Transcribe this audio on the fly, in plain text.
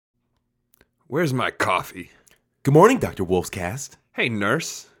Where's my coffee? Good morning, Dr. Wolfscast. Hey,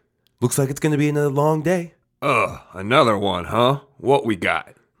 nurse. Looks like it's going to be another long day. Another one, huh? What we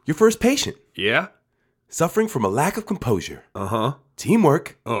got? Your first patient, Yeah? suffering from a lack of composure, Uh-huh.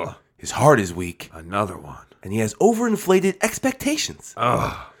 teamwork, Ugh. his heart is weak, Another one. and he has overinflated expectations.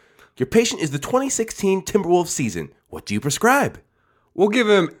 Ugh. Your patient is the 2016 Timberwolves season. What do you prescribe? We'll give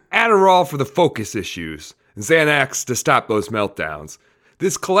him Adderall for the focus issues, and Xanax to stop those meltdowns.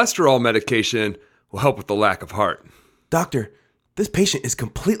 This cholesterol medication will help with the lack of heart. Doctor, this patient is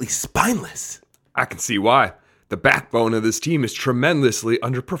completely spineless. I can see why. The backbone of this team is tremendously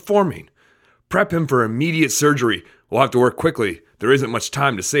underperforming. Prep him for immediate surgery. We'll have to work quickly. There isn't much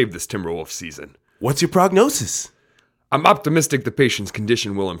time to save this Timberwolf season. What's your prognosis? I'm optimistic the patient's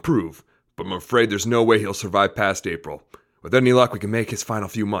condition will improve, but I'm afraid there's no way he'll survive past April. With any luck, we can make his final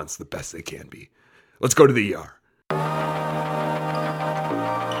few months the best they can be. Let's go to the ER.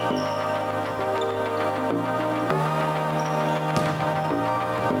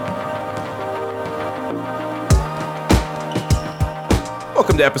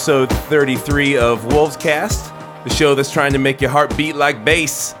 Welcome to episode 33 of Wolvescast, the show that's trying to make your heart beat like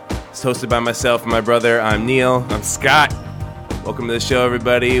bass. It's hosted by myself and my brother. I'm Neil. I'm Scott. Welcome to the show,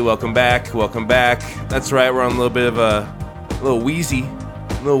 everybody. Welcome back. Welcome back. That's right. We're on a little bit of a little wheezy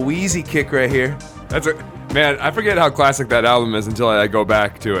kick right here. Man, I forget how classic that album is until I go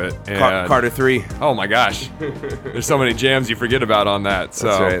back to it. And, Carter 3. Oh my gosh. There's so many jams you forget about on that.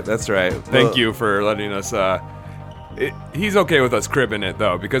 So That's right. Thank you for letting us. He's okay with us cribbing it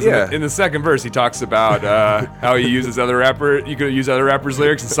though, because Yeah. in the second verse he talks about how he uses other rapper. You could use other rappers'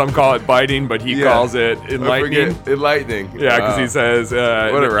 lyrics, and some call it biting, but he calls it enlightening. Enlightening. Yeah, because he says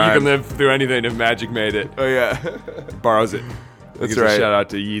What a you rhyme. can live through anything if magic made it. Oh yeah. Borrows it. That's Gives a right. Shout out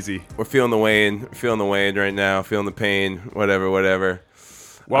to Yeezy. We're feeling the weighing right now. Feeling the pain. Whatever.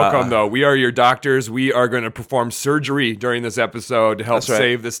 Welcome, though. We are your doctors. We are going to perform surgery during this episode to help That's right.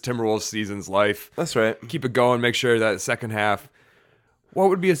 save this Timberwolves season's life. That's right. Keep it going. Make sure that second half. What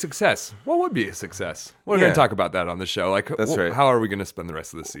would be a success? What would be a success? We're going Yeah. to talk about that on the show. Like, That's right. How are we going to spend the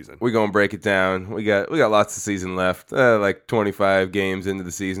rest of this season? We're gonna break it down. We got lots of season left. Like 25 games into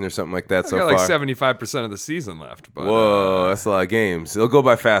the season or something like that We so got far. like 75% of the season left. But, Whoa, that's a lot of games. It'll go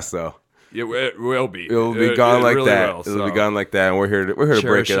by fast though. it will be. It'll be gone like really that. will, It'll be so. gone like that. And we're here to break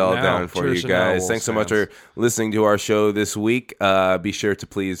Cherish it it all now. down for Cherish you it now, guys. Thanks so much Wolves for listening to our show this week. Be sure to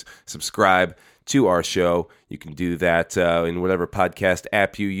please subscribe to our show. You can do that in whatever podcast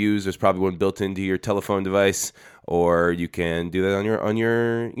app you use. There's probably one built into your telephone device, or you can do that on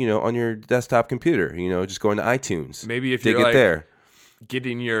your desktop computer. Just go into iTunes. Maybe if dig you're it like there.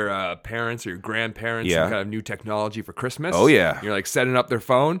 getting your parents or your grandparents Yeah. some kind of new technology for Christmas. Oh, yeah. You're like setting up their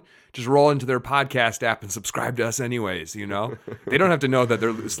phone. Just roll into their podcast app and subscribe to us anyways, They don't have to know that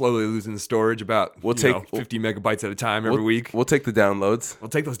they're slowly losing storage about We'll 50 megabytes at a time every week. We'll take the downloads. We'll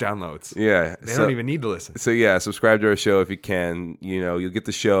take those downloads. Yeah. They don't even need to listen. So yeah, subscribe to our show if you can. You'll get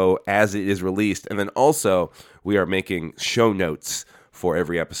the show as it is released, and then also we are making show notes for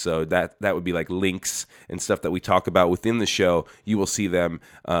every episode. That would be like links and stuff that we talk about within the show. You will see them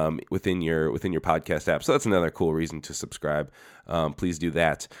within your podcast app. So that's another cool reason to subscribe. Please do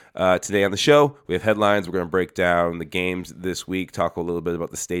that. Today on the show, we have headlines. We're going to break down the games this week, talk a little bit about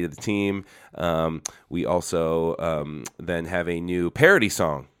the state of the team. We also then have a new parody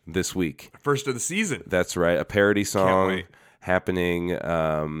song this week. First of the season. That's right, a parody song wait. happening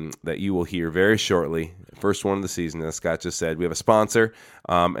that you will hear very shortly. First one of the season, as Scott just said. We have a sponsor,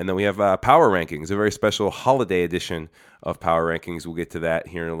 and then we have Power Rankings, a very special holiday edition of Power Rankings. We'll get to that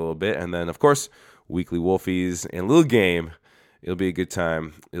here in a little bit. And then, of course, Weekly Wolfies and a little game. It'll be a good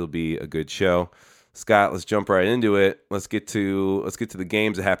time. It'll be a good show. Scott, let's jump right into it. Let's get to the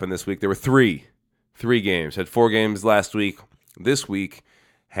games that happened this week. There were three games. Had 4 games last week. This week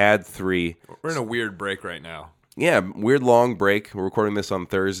had 3. We're in a weird break right now. Yeah, weird long break. We're recording this on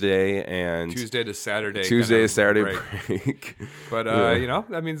Thursday and Tuesday to Saturday. Tuesday kind to of Saturday break. break. But,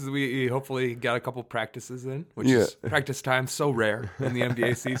 that means we hopefully got a couple practices in, which Yeah. is practice time so rare in the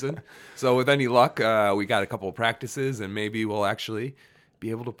NBA season. So with any luck, we got a couple practices, and maybe we'll actually be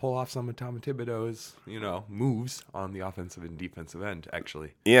able to pull off some of Tom Thibodeau's, moves on the offensive and defensive end,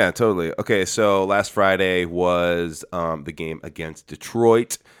 actually. Yeah, totally. Okay, so last Friday was the game against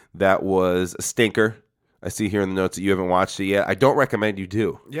Detroit. That was a stinker. I see here in the notes that you haven't watched it yet. I don't recommend you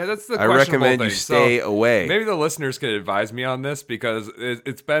do. Yeah, that's the I questionable recommend you thing. stay So away. Maybe the listeners could advise me on this, because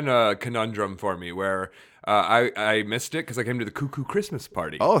it's been a conundrum for me where I missed it because I came to the Cuckoo Christmas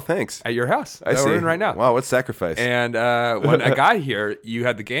party Oh, thanks. at your house. I that see. we're in right now. Wow, what sacrifice. And when I got here, you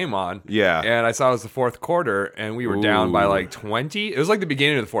had the game on. Yeah. And I saw it was the fourth quarter, and we were down by like 20. It was like the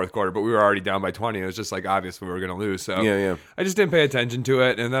beginning of the fourth quarter, but we were already down by 20. It was just like obvious we were going to lose. So Yeah. I just didn't pay attention to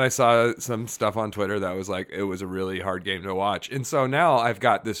it. And then I saw some stuff on Twitter that was like, it was a really hard game to watch. And so now I've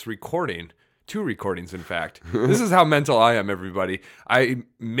got this recording. 2 recordings, in fact. This is how mental I am, everybody. I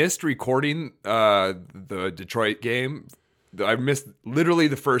missed recording the Detroit game. I missed literally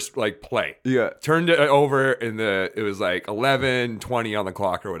the first like play. Yeah. Turned it over and it was like 11:20 on the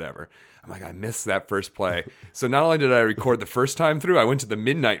clock or whatever. I'm like, I missed that first play. So not only did I record the first time through, I went to the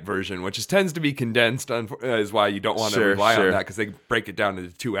midnight version, which tends to be condensed, is why you don't want to rely on that because they break it down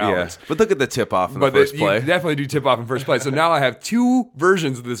into 2 hours. But look at the tip off in the first play. You definitely do tip off in first play. So now I have 2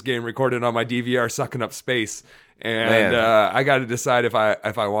 versions of this game recorded on my DVR, sucking up space, and I got to decide if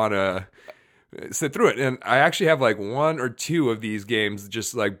I want to sit through it. And I actually have like 1 or 2 of these games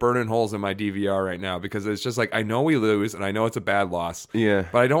just like burning holes in my DVR right now because it's just like I know we lose and I know it's a bad loss. Yeah.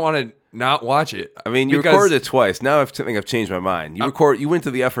 But I don't want to not watch it. I mean, you recorded it twice. Now I think I've changed my mind. You went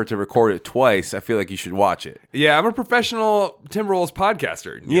to the effort to record it twice. I feel like you should watch it. Yeah, I'm a professional Timberwolves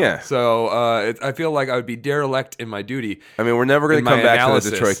podcaster. Yeah. So I feel like I would be derelict in my duty. I mean, we're never going in to come my back analysis. to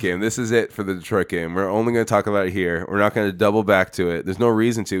the Detroit game. This is it for the Detroit game. We're only going to talk about it here. We're not going to double back to it. There's no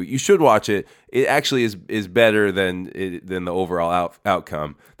reason to. You should watch it. It actually is better than the overall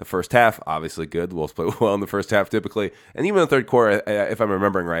outcome. The first half, obviously good. The Wolves play well in the first half typically. And even the third quarter, if I'm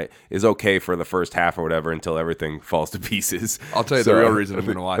remembering right, is okay for the first half or whatever until everything falls to pieces. I'll tell you the real reason I'm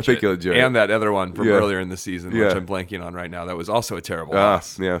going to watch it. I think you'll enjoy it. And that other one from earlier in the season, which I'm blanking on right now. That was also a terrible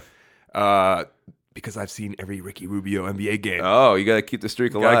loss. Yeah. Because I've seen every Ricky Rubio NBA game. Oh, you got to keep the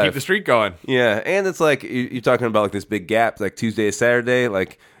streak alive. Got to keep the streak going. Yeah, and it's like you're talking about like this big gap, like Tuesday to Saturday.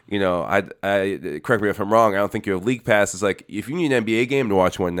 Like, you know, I correct me if I'm wrong. I don't think you have league pass. It's like if you need an NBA game to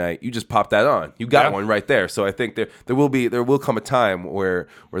watch one night, you just pop that on. You got one right there. So I think there will come a time where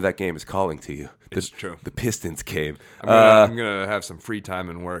that game is calling to you. It's true. The Pistons game. I'm gonna have some free time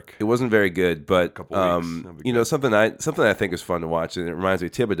and work. It wasn't very good, but weeks. something I think is fun to watch, and it reminds me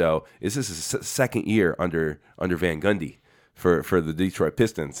of Thibodeau. Is this is second year under Van Gundy for the Detroit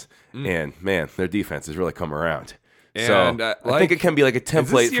Pistons, and man, their defense has really come around. And so I think it can be like a template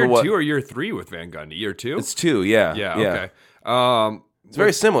is this year for what 2 or year 3 with Van Gundy. Year 2. It's 2. Yeah. Okay. It's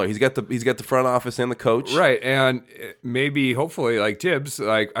very similar. He's got the front office and the coach. Right, and maybe, hopefully, like Tibbs,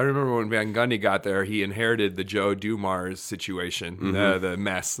 like I remember when Van Gundy got there, he inherited the Joe Dumars situation, the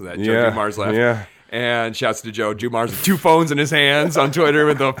mess that Joe Dumars left. Yeah. And shouts to Joe Dumars with 2 phones in his hands on Twitter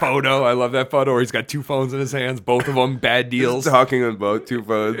with the photo. I love that photo where he's got 2 phones in his hands, both of them bad deals. Talking on both 2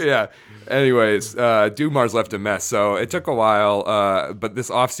 phones. Yeah. Anyways, Dumars left a mess, so it took a while. But this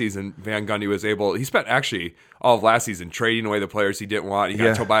offseason, Van Gundy was able. He spent actually all of last season trading away the players he didn't want. He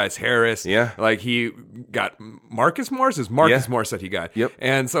got Tobias Harris. Yeah. Like he got Marcus Morris. Is Marcus Morris that he got? Yep.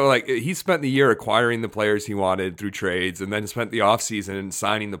 And so like he spent the year acquiring the players he wanted through trades, and then spent the offseason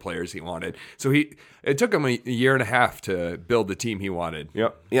signing the players he wanted. So it took him a year and a half to build the team he wanted.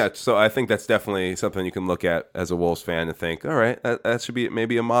 Yep. Yeah. So I think that's definitely something you can look at as a Wolves fan and think, all right, that should be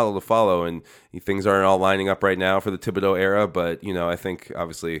maybe a model to follow. And things aren't all lining up right now for the Thibodeau era, but I think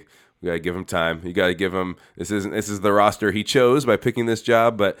obviously we got to give him time. You got to give him. This is the roster he chose by picking this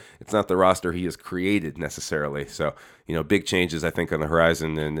job, but it's not the roster he has created necessarily. So big changes I think on the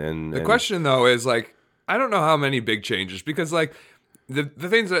horizon. And the question though is like I don't know how many big changes because like. The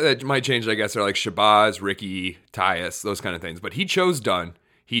things that might change, I guess, are like Shabazz, Ricky, Tyus, those kind of things. But he chose Dunn.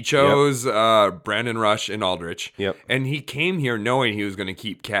 He chose Brandon Rush and Aldrich. Yep. And he came here knowing he was going to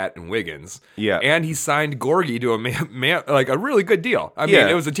keep Cat and Wiggins. Yeah. And he signed Gorgie to a really good deal. I mean,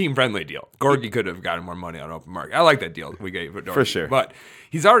 it was a team-friendly deal. Gorgie could have gotten more money on open market. I like that deal we gave for Gorgie. For sure. But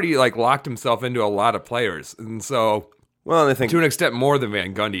he's already like locked himself into a lot of players. And so... Well, I think to an extent more than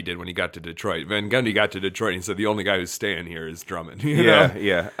Van Gundy did when he got to Detroit. Van Gundy got to Detroit and he said the only guy who's staying here is Drummond. Yeah.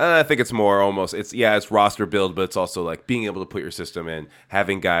 And I think it's more almost it's roster build, but it's also like being able to put your system in,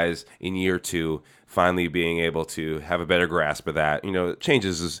 having guys in year 2 finally being able to have a better grasp of that.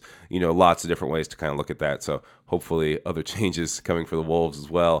 Changes is lots of different ways to kind of look at that. So hopefully other changes coming for the Wolves as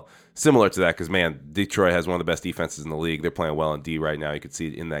well. Similar to that, because, man, Detroit has one of the best defenses in the league. They're playing well in D right now. You could see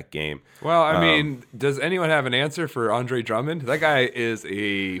it in that game. Well, I mean, does anyone have an answer for Andre Drummond? That guy is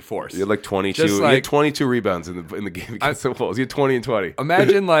a force. He had like 22. He had 22 rebounds in the game against the Wolves. He had 20 and 20.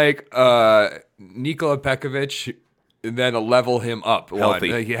 Imagine like Nikola Pekovic, and then level him up.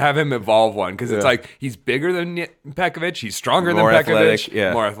 Healthy. Like, you have him evolve one because it's like he's bigger than Pekovic. He's stronger More than Pekovic.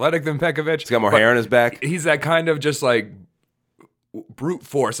 athletic, More athletic than Pekovic. He's got more hair on his back. He's that kind of just like brute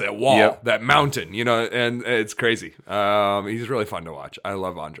force that wall, Yep. that mountain, and it's crazy. He's really fun to watch. I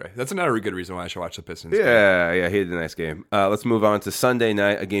love Andre. That's another good reason why I should watch the Pistons. game. Yeah, he had a nice game. Let's move on to Sunday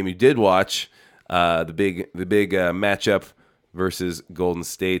night, a game you did watch. The big matchup versus Golden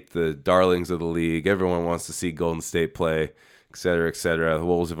State, the darlings of the league. Everyone wants to see Golden State play, et cetera, et cetera. The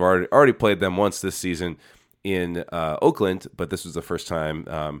Wolves have already played them once this season in Oakland, but this was the first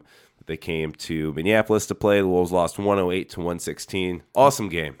time they came to Minneapolis to play. The Wolves lost 108 to 116. Awesome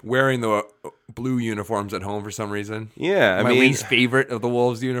game. Wearing the blue uniforms at home for some reason. Yeah, My least favorite of the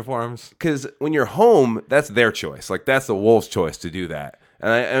Wolves uniforms. because when you're home, that's their choice. Like, that's the Wolves' choice to do that.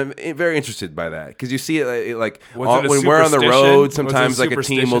 And I'm very interested by that because you see it like Was it a when we're on the superstition? road. Was it a Sometimes like a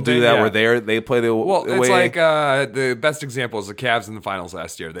team will superstition do thing? that Yeah. where they play the Well, the it's way. like the best example is the Cavs in the finals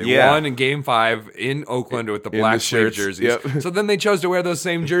last year. They Yeah. won in Game 5 in Oakland with the In black the sleeve shirts. jerseys. Yep. So then they chose to wear those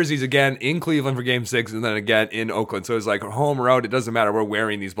same jerseys again in Cleveland for Game 6 and then again in Oakland. So it's like home road, it doesn't matter. We're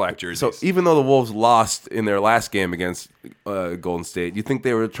wearing these black jerseys. So even though the Wolves lost in their last game against Golden State, you think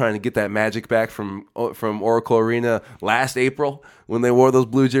they were trying to get that magic back from Oracle Arena last April when they wore those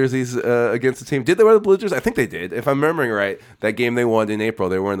blue jerseys against the team? Did they wear the blue jerseys? I think they did. If I'm remembering right, that game they won in April,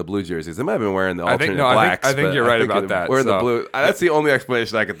 they were wearing the blue jerseys. They might have been wearing the alternate blacks. I think but you're right about that. Wearing the So- blue. That's the only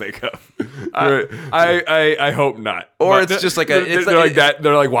explanation I can think of. I hope not. Or But it's just like they're, it's they're like- like that.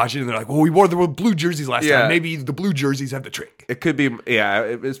 They're like watching and they're like, well, we wore the blue jerseys last Yeah. time. Maybe the blue jerseys have the trick. It could be, yeah.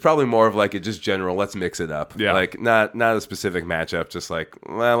 It's probably more of like a just general. Let's mix it up. Yeah. like not a specific matchup. Just like,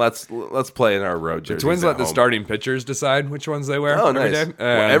 well, let's play in our road jerseys. Twins at let the home. starting pitchers decide which ones they wear Oh, every nice. day.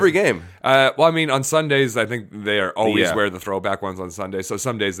 Well, every game. Well, I mean, on Sundays, I think they are always Yeah. wear the throwback ones on Sundays. So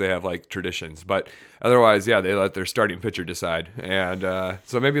some days they have like traditions, but otherwise, yeah, they let their starting pitcher decide. And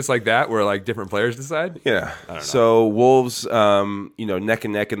so maybe it's like that where like different players decide. Yeah. So Wolves, neck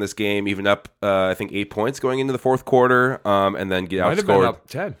and neck in this game, even up, I think 8 points going into the fourth quarter, and then get Might have been outscored. up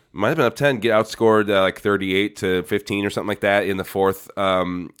 10. Might have been up 10, get outscored like 38 to 15 or something like that in the fourth,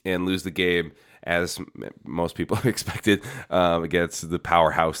 and lose the game as most people have expected against the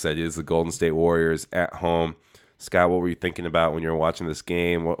powerhouse that is the Golden State Warriors at home. Scott, what were you thinking about when you were watching this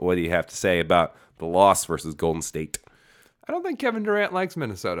game? What do you have to say about the loss versus Golden State? I don't think Kevin Durant likes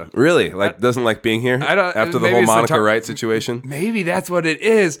Minnesota. Really? Doesn't like being here I don't- after the maybe whole it's the Monica tar- Wright situation? Maybe that's what it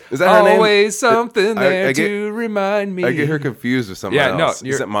is. Is that her name? Always something I there get- to remind me. I get her confused with someone Yeah, no, else.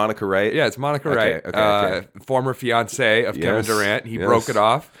 you're- Is it Monica Wright? Yeah, it's Monica Okay, Wright, okay. former fiance of Kevin Yes, Durant. He yes. broke it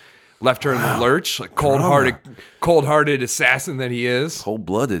off, left her in the lurch, like cold-hearted assassin that he is.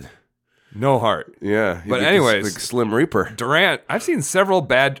 Cold-blooded. No heart. Yeah. But he's anyways- like Slim Reaper. Durant, I've seen several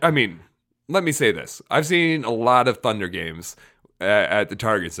let me say this. I've seen a lot of Thunder games at the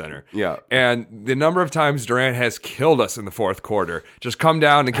Target Center. Yeah. And the number of times Durant has killed us in the fourth quarter, just come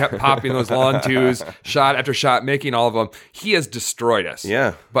down and kept popping those long twos, shot after shot, making all of them. He has destroyed us.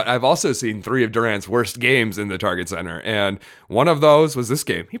 Yeah. But I've also seen 3 of Durant's worst games in the Target Center. And one of those was this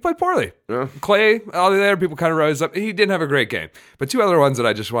game. He played poorly. Yeah. Clay, all the other people kind of rose up. He didn't have a great game. But 2 other ones that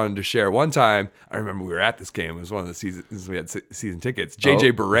I just wanted to share. One time, I remember we were at this game. It was one of the seasons we had season tickets.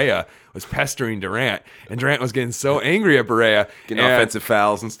 JJ Barea was pestering Durant. And Durant was getting so angry at Barea. Getting And- offensive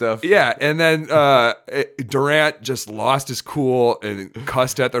fouls and stuff. yeah, and then Durant just lost his cool and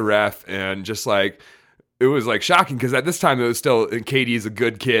cussed at the ref, and just like it was like shocking because at this time it was still KD is a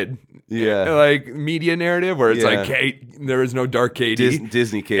good kid, Yeah. like media narrative where it's Yeah. like there is no dark KD,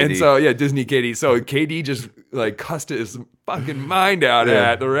 Disney KD. and so yeah, Disney KD. So KD just like cussed his fucking mind out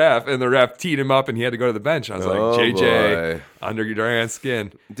Yeah. at the ref, and the ref teed him up, and he had to go to the bench. I was Oh, like, JJ boy. under Durant's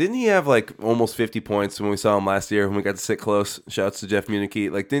skin. Didn't he have like almost 50 points when we saw him last year when we got to sit close? Shouts to Jeff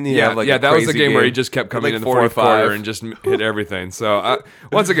Munichie. Like, didn't he have like a that was the crazy game where he just kept coming Like in the fourth 45. quarter and just hit everything. So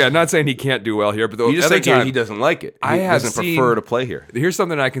once again, not saying he can't do well here, but the You just other think he time, doesn't like it. I He have doesn't seen- prefer to play here. here's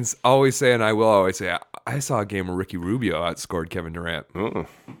something I can always say, and I will always say. I saw a game where Ricky Rubio outscored Kevin Durant. Uh-uh.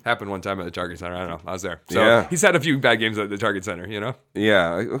 Happened one time at the Target Center. I don't know. I was there. So Yeah. he's had a few bad games at the Target Center, you know?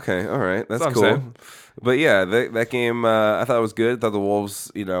 Yeah. Okay. All right. That's what I'm cool. saying. But yeah, that game I thought was good. I thought the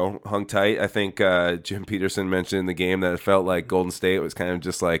Wolves, hung tight. I think Jim Peterson mentioned in the game that it felt like Golden State was kind of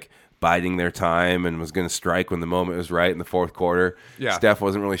just like biding their time and was going to strike when the moment was right in the fourth quarter. Yeah. Steph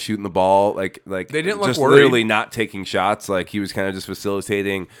wasn't really shooting the ball. Like They didn't look just worried. literally not taking shots. Like he was kind of just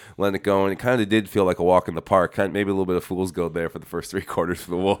facilitating, letting it go, and it kind of did feel like a walk in the park. Kind of maybe a little bit of fool's gold there for the first 3 quarters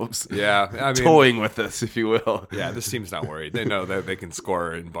for the Wolves. Yeah. I mean, Toying with us, if you will. yeah, this team's not worried. They know that they can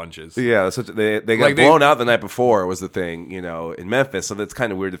score in bunches. Yeah, they got Like blown out the night before was the thing, in Memphis. So that's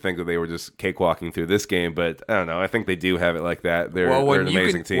kind of weird to think that they were just cakewalking through this game. But I don't know. I think they do have it like that. They're an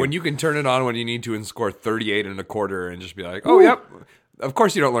amazing team. When you can turn it on when you need to and score 38 and a quarter and just be like, oh, yep. of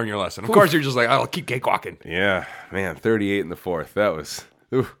course you don't learn your lesson. Of course you're just like, I'll keep cakewalking. Yeah, man, 38 in the fourth. That was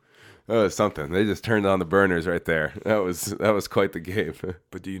something. They just turned on the burners right there. That was quite the game.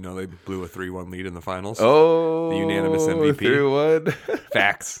 But do you know they blew a 3-1 lead in the finals? Oh, the unanimous MVP. 3-1.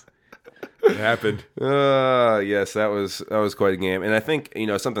 Facts. It happened. Yes, that was quite a game. And I think,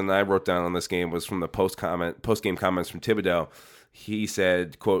 something that I wrote down on this game was from the post-game comments from Thibodeau. He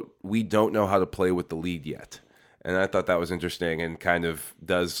said, quote, "We don't know how to play with the lead yet." And I thought that was interesting and kind of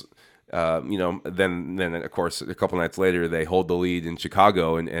does, then of course, a couple nights later, they hold the lead in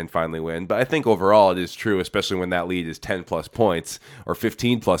Chicago and finally win. But I think overall it is true, especially when that lead is 10-plus points or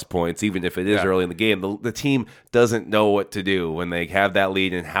 15-plus points, even if it is early in the game. The team doesn't know what to do when they have that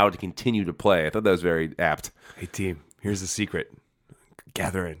lead and how to continue to play. I thought that was very apt. Hey, team, here's the secret.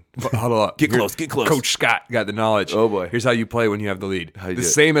 Gather in. Huddle up. Get close. Coach Scott got the knowledge. Oh, boy. Here's how you play when you have the lead. you The do it?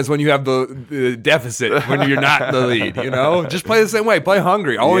 same as when you have the deficit, when you're not in the lead, Just play the same way. Play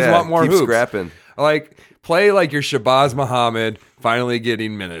hungry. Always want more keep hoops. scrapping. Play like you're Shabazz Muhammad finally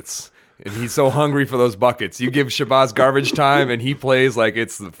getting minutes. And he's so hungry for those buckets. You give Shabazz garbage time, and he plays like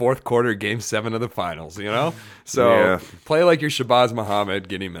it's the fourth quarter, game 7 of the finals, So play like you're Shabazz Muhammad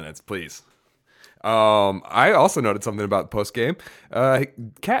getting minutes, please. I also noted something about post game.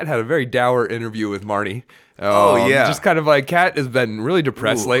 Kat had a very dour interview with Marty. Just kind of like Kat has been really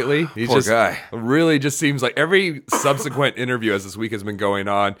depressed lately. He's poor just guy. really just seems like every subsequent interview as this week has been going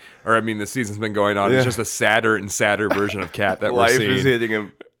on, this season's been going on, it's just a sadder and sadder version of Kat that we're Life seeing. is hitting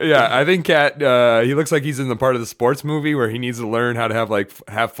him. Yeah, I think Kat, he looks like he's in the part of the sports movie where he needs to learn how to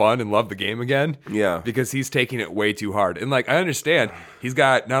have fun and love the game again. Yeah. Because he's taking it way too hard. And I understand he's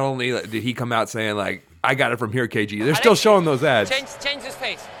got, not only did he come out saying I got it from here, KG. They're still showing those ads. Change his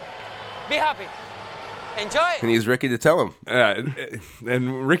face. Be happy. Enjoy it. And he's Ricky to tell him.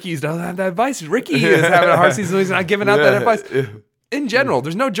 And Ricky doesn't have that advice. Ricky is having a hard season, so he's not giving out that advice. In general,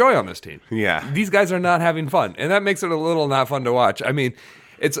 there's no joy on this team. Yeah. These guys are not having fun. And that makes it a little not fun to watch. I mean,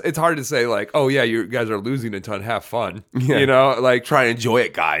 it's hard to say oh yeah, you guys are losing a ton. Have fun, Try and enjoy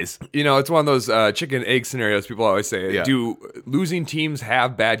it, guys. It's one of those chicken egg scenarios people always say. Yeah. Do losing teams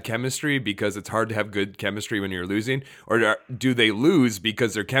have bad chemistry because it's hard to have good chemistry when you're losing, or do they lose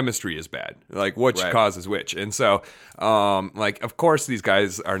because their chemistry is bad? Which causes which? And so, of course, these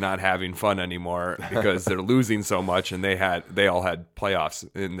guys are not having fun anymore because they're losing so much, and they all had playoffs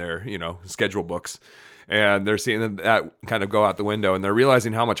in their schedule books. And they're seeing that kind of go out the window, and they're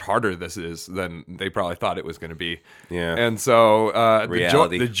realizing how much harder this is than they probably thought it was going to be. Yeah. And so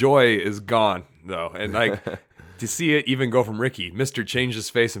Reality. the joy is gone, though. And to see it even go from Ricky, Mr. Changed His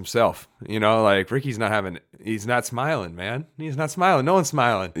Face himself. Ricky's he's not smiling, man. He's not smiling. No one's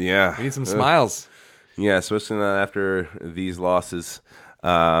smiling. Yeah. We need some smiles. Yeah, especially not after these losses.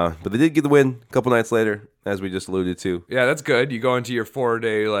 But they did get the win a couple nights later, as we just alluded to. Yeah, that's good. You go into your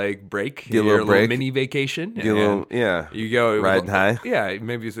 4-day break, Get a little break. mini vacation. Get a little, You go riding high. Yeah,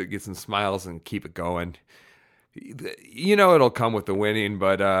 maybe get some smiles and keep it going. It'll come with the winning,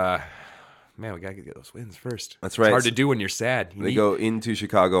 but man, we gotta get those wins first. That's right. It's hard to do when you're sad. They go into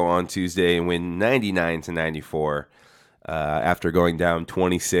Chicago on Tuesday and win 99-94 after going down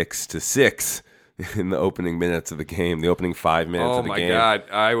 26-6. In the opening minutes of the game, the opening 5 minutes of the game. Oh my God,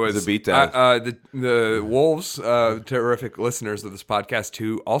 I was a beatdown. The Wolves, terrific listeners of this podcast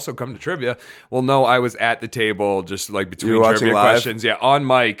who also come to trivia, will know I was at the table just between trivia questions. Yeah, on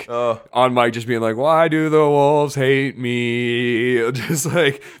mic, just being why do the Wolves hate me? Just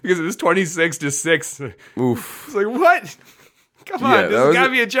because it was 26-6. Oof. It's what? Come on, this has got to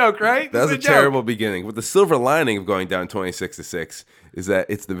be a joke, right? That was a terrible beginning. But the silver lining of going down 26-6 is that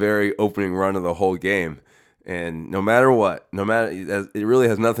it's the very opening run of the whole game. And no matter what, it really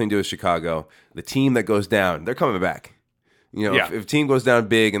has nothing to do with Chicago. The team that goes down, they're coming back. If a team goes down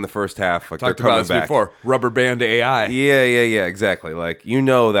big in the first half, they're Talked coming about this back. before. Rubber band AI. Yeah, exactly.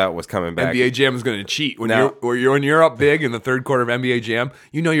 that was coming back. NBA Jam is going to cheat when you're up big in the third quarter of NBA Jam.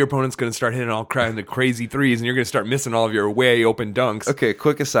 Your opponent's going to start hitting all kinds of crazy threes, and you're going to start missing all of your way open dunks. Okay,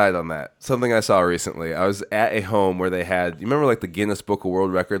 quick aside on that. Something I saw recently. I was at a home where they had. You remember the Guinness Book of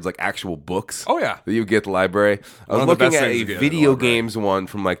World Records, actual books? Oh yeah, that you get at the library. I was looking at a video games one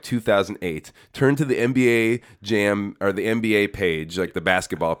from 2008. Turned to the NBA Jam or the NBA page. The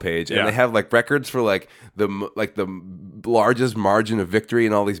basketball page, and they have records for the largest margin of victory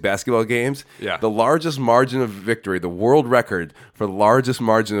in all these basketball games. Yeah, the largest margin of victory, the world record for the largest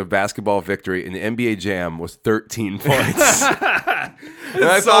margin of basketball victory in the NBA Jam was 13 points.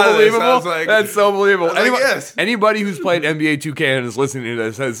 That's so believable. That's so believable. Yes. Anybody who's played NBA 2K and is listening to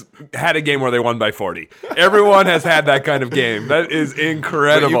this has had a game where they won by 40. Everyone has had that kind of game. That is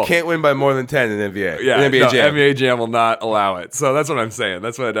incredible. But you can't win by more than 10 in NBA. Yeah, in NBA Jam. NBA Jam will not allow it. So that's what I'm saying.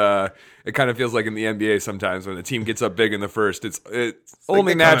 That's what it kind of feels like in the NBA sometimes when the team gets up big in the first. It's only they're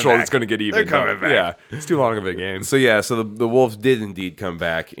coming natural back. it's going to get even. They're coming but, back. Yeah, it's too long of a game. So the Wolves did indeed come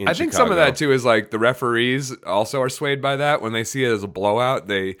back in I think some of that too is like the referees also are swayed by that. When they see it as a blowout,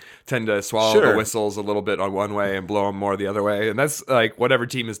 they tend to swallow Sure. the whistles a little bit on one way and blow them more the other way. And that's like whatever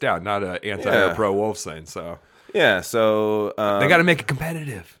team is down, not a anti Yeah. or pro Wolves thing. So Yeah, so they got to make it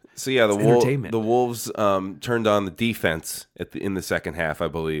competitive. So yeah, It's entertainment. the Wolves turned on the defense in the second half. I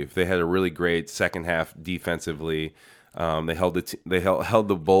believe they had a really great second half defensively. They held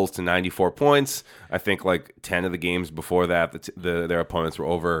the Bulls to 94 points. I think like 10 of the games before that, their opponents were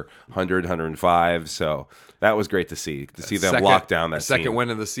over 100, 105. So that was great to see them lock down that second team. win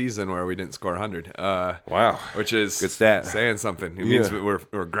of the season where we didn't score 100. Wow, Which is good stat. saying something. It means Yeah.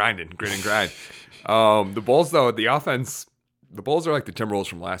 we're grinding, grit and grind. The Bulls though, the offense. The Bulls are like the Timberwolves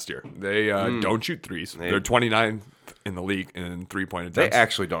from last year. They don't shoot threes. They're 29th in the league in 3-point They attempts.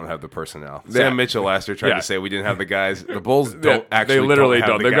 actually don't have the personnel. Yeah. Sam Mitchell last year tried Yeah. to say we didn't have the guys. The Bulls don't They actually. literally don't. Have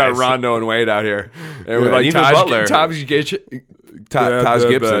don't. the They've got guys. Rondo and Wade out here, and with Yeah, like even Taj Butler. Taj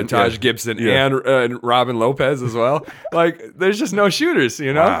Gibson, Yeah. and Robin Lopez as well. Like, there's just no shooters,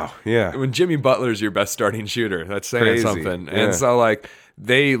 you know. Wow, yeah. When Jimmy Butler's your best starting shooter, that's saying Crazy, something. yeah. And so like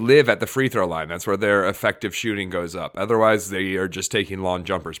they live at the free throw line. That's where their effective shooting goes up. Otherwise, they are just taking long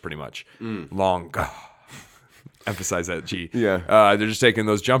jumpers, pretty much. Long. Emphasize that G. Yeah. They're just taking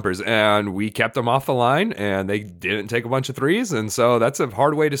those jumpers, and we kept them off the line, and they didn't take a bunch of threes, and so that's a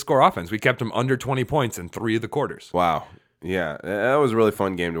hard way to score offense. We kept them under 20 points in 3 of the quarters. Wow. Yeah, that was a really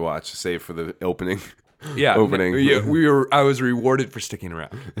fun game to watch, save for the opening. Yeah, Opening. I was rewarded for sticking around.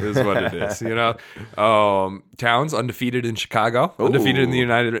 Is what it is, you know. Towns undefeated in Chicago, undefeated in the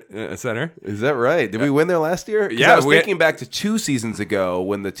United Center. Is that right? Did we win there last year? 'Cause Yeah, I was thinking back to 2 seasons ago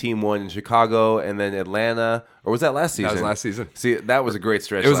when the team won in Chicago and then Atlanta. Or was that last season? That was last season. See, that was a great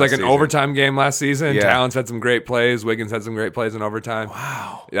stretch. It was like last an season. overtime game last season. Yeah. Towns had some great plays. Wiggins had some great plays in overtime.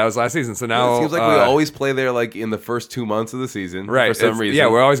 Wow. That was last season. So now It seems like we always play there like in the first 2 months of the season. right For some it's- reason. Yeah,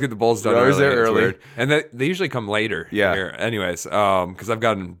 we always get the Bulls done We're always early. there It's early. weird. And they usually come later. Yeah. Here. Anyways, because I've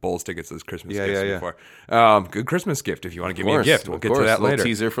gotten Bulls tickets as Christmas Yeah, gifts yeah, yeah. before. Good Christmas gift if you want to give me a gift. We'll Of get course. to that Little later.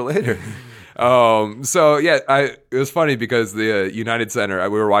 teaser for later. So yeah, it was funny because the United Center.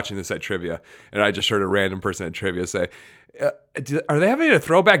 We were watching this at trivia, and I just heard a random person at trivia say, "Are they having a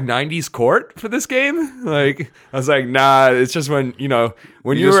throwback '90s court for this game?" Like I was like, "Nah, it's just when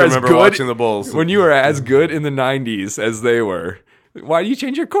when You you just were as remember good watching the Bulls. when you were as good in the '90s as they were." Why do you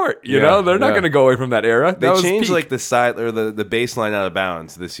change your court? You Yeah, know, they're not yeah. going to go away from that era. They That was changed peak. like the side or the baseline out of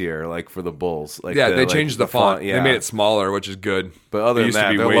bounds this year, like for the Bulls. Like they changed the font. Yeah, They made it smaller, which is good. But other It than used to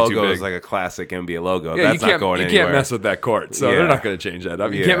that, be their way too logo big. is like a classic NBA logo. Yeah, That's not going you anywhere. can't mess with that court, so Yeah. they're not going to change that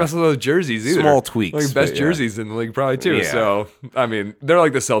up. You Yeah. can't mess with those jerseys either. Small tweaks, like best but yeah. jerseys in the league probably too. Yeah. So I mean, they're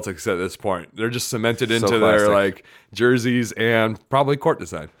like the Celtics at this point. They're just cemented into their classic. like jerseys and probably court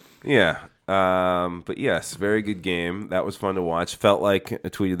design. Yeah. But yes, very good game. That was fun to watch. Felt like I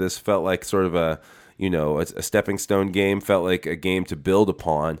tweeted this. Felt like sort of a stepping stone game. Felt like a game to build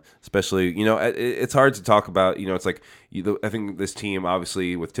upon. Especially it's hard to talk about. It's like I think this team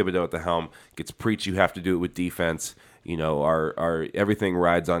obviously with Thibodeau at the helm gets preached. You have to do it with defense. Our everything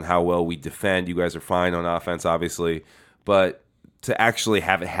rides on how well we defend. You guys are fine on offense, obviously, but to actually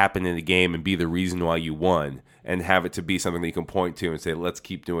have it happen in a game and be the reason why you won. And have it to be something that you can point to and say, let's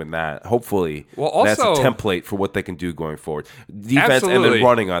keep doing that. Hopefully, that's a also- template for what they can do going forward. Defense and Absolutely. then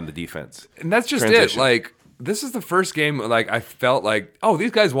running on the defense. And that's just Transition. it. Like, this is the first game, like, I felt like, oh, these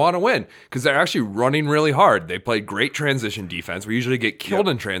guys want to win because they're actually running really hard. They play great transition defense. We usually get killed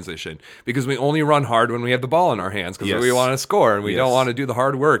in transition because we only run hard when we have the ball in our hands because Yes. we want to score and we don't Yes. want to do the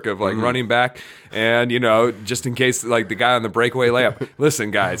hard work of, like, running back and, just in case, like, the guy on the breakaway layup.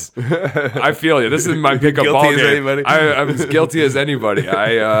 Listen, guys, I feel you. This is my pickup Guilty ball as game. anybody. I'm as guilty as anybody.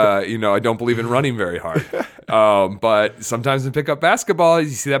 I don't believe in running very hard. But sometimes in pickup basketball, you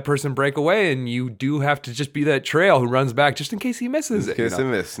see that person break away, and you do have to just be that trail who runs back just in case he misses it. case he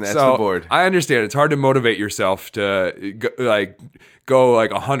missed. Snatch So the board. I understand it's hard to motivate yourself to go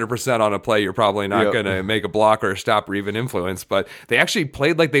like 100% on a play. You're probably not Yep. going to make a block or a stop or even influence. But they actually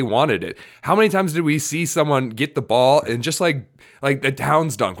played like they wanted it. How many times did we see someone get the ball and just like the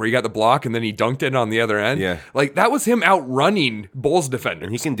Towns dunk where he got the block and then he dunked it on the other end? Yeah. Like that was him outrunning Bulls defenders.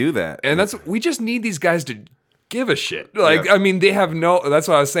 He can do that. And we just need these guys to give a shit. Like, Yeah. I mean, they have no, that's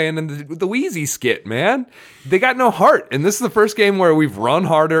what I was saying in the Wheezy skit, man. They got no heart. And this is the first game where we've run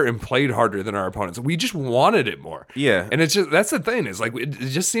harder and played harder than our opponents. We just wanted it more. Yeah. And it's just, that's the thing, is like, it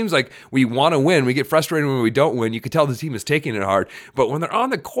just seems like we want to win. We get frustrated when we don't win. You could tell the team is taking it hard. But when they're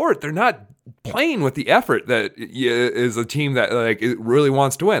on the court, they're not playing with the effort that is a team that like it really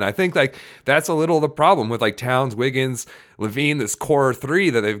wants to win. I think like that's a little the problem with like Towns, Wiggins, Levine, this core three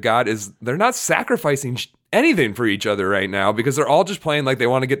that they've got, is they're not sacrificing anything for each other right now, because they're all just playing like they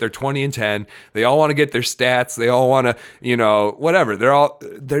want to get their 20 and 10. They all want to get their stats. They all want to, you know, whatever.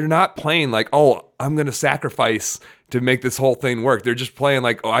 They're not playing like, oh, I'm going to sacrifice to make this whole thing work. They're just playing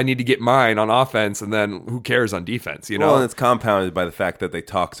like, oh, I need to get mine on offense, and then who cares on defense, you know? Well, and it's compounded by the fact that they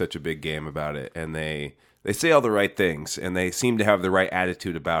talk such a big game about it, and they say all the right things, and they seem to have the right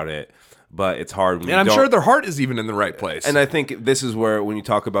attitude about it, but it's hard when and I'm sure their heart is even in the right place. And I think this is where, when you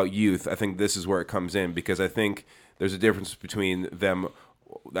talk about youth, I think this is where it comes in, because I think there's a difference between them.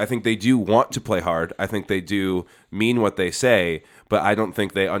 I think they do want to play hard. I think they do mean what they say, but I don't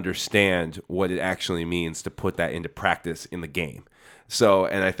think they understand what it actually means to put that into practice in the game. So,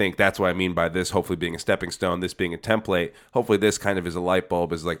 and I think that's what I mean by this hopefully being a stepping stone, this being a template. Hopefully this kind of is a light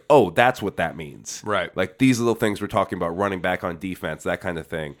bulb, is like, oh, that's what that means. Right. Like these little things we're talking about, running back on defense, that kind of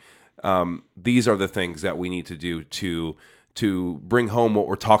thing. These are the things that we need to do to bring home what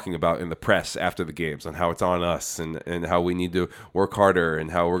we're talking about in the press after the games, on how it's on us, and how we need to work harder, and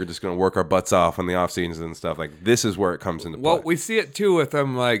how we're just going to work our butts off in the off seasons and stuff. Like, this is where it comes into play. Well, we see it too with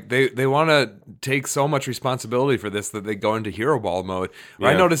them. Like they want to take so much responsibility for this that they go into hero ball mode. Yeah.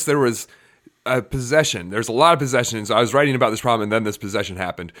 I noticed there was a possession. There's a lot of possessions. I was writing about this problem, and then this possession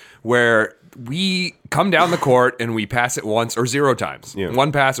happened where we come down the court and we pass it once or zero times. Yeah.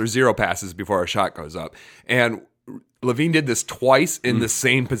 One pass or zero passes before our shot goes up. And Levine did this twice in the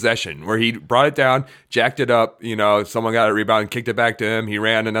same possession, where he brought it down, jacked it up, you know, someone got a rebound, kicked it back to him. He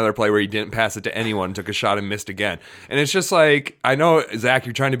ran another play where he didn't pass it to anyone, took a shot and missed again. And it's just like, I know, Zach,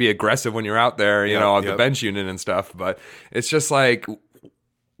 you're trying to be aggressive when you're out there, you know, on the bench unit and stuff, but it's just like,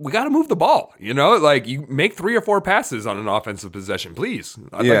 we got to move the ball, you know, like you make 3 or 4 passes on an offensive possession, please.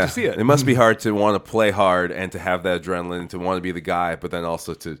 I'd like to see it. It must be hard to want to play hard and to have that adrenaline, to want to be the guy, but then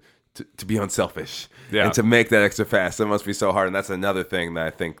also to be unselfish and to make that extra pass. That must be so hard. And that's another thing that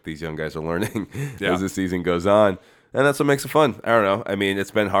I think these young guys are learning as the season goes on. And that's what makes it fun. I don't know. I mean, it's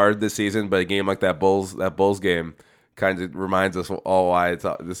been hard this season, but a game like that Bulls game kind of reminds us all why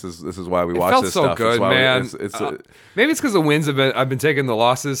this is why we watch this stuff. It felt so good, man. Maybe it's because the wins I've been taking the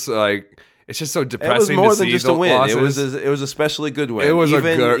losses. Like, it's just so depressing. It was more to than see just the a win. losses. It was a especially good win. It was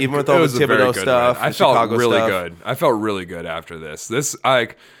even with all the Thibodeau stuff. I felt Chicago really stuff. good. I felt really good after this.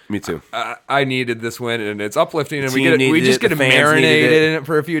 Me too. I needed this win, and it's uplifting, and we team just needed get it, to the fans marinate needed it. in it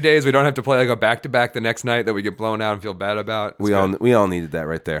for a few days. We don't have to play like a back-to-back the next night that we get blown out and feel bad about. We all needed that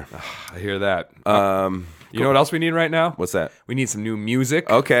right there. I hear that. You know what else we need right now? What's that? We need some new music.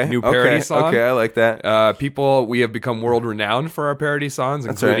 Okay. New parody song. Okay, I like that. We have become world renowned for our parody songs,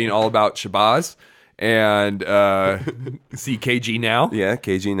 That's including right. All About Shabazz and CKG Now. Yeah,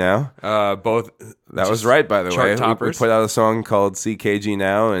 KG Now. Both. That was right, by the chart way. We toppers. put out a song called CKG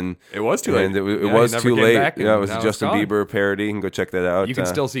Now, and It was too late. And it Yeah, was he never too came late. back, and Yeah, it was a now it's Justin gone. Bieber parody. You can go check that out. You can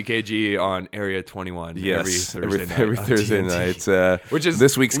still see KG on Area 21 yes, every Thursday night. every on Thursday TNT. night. Which is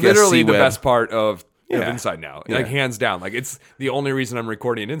this week's guest, literally the C-Web. best part of Yeah. Inside Now. Yeah. Like, hands down. Like, it's the only reason I'm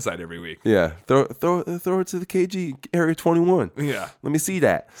recording Inside every week. Yeah, throw it to the KG Area 21. Yeah. Let me see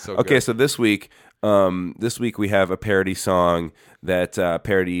that. So okay, good. so this week we have a parody song that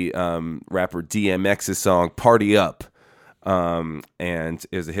parody rapper DMX's song "Party Up," and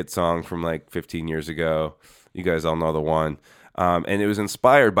it was a hit song from like 15 years ago. You guys all know the one, and it was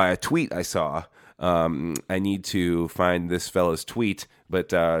inspired by a tweet I saw. I need to find this fella's tweet, but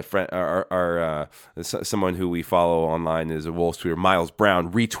someone who we follow online is a Wolves tweeter, Miles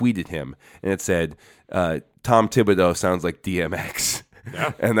Brown, retweeted him, and it said, Tom Thibodeau sounds like DMX.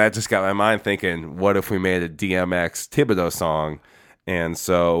 Yeah. And that just got my mind thinking, what if we made a DMX Thibodeau song? And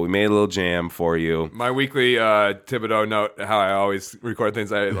so we made a little jam for you. My weekly Thibodeau note, how I always record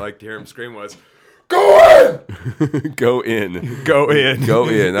things I like to hear him scream, was, "Go in! Go in. Go in. Go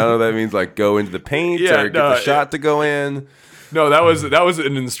in. I don't know if that means like go into the paint Yeah, or get no, the shot to go in. No, that was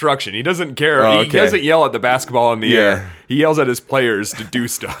an instruction. He doesn't care. Oh, He okay. doesn't yell at the basketball in the Yeah. air. He yells at his players to do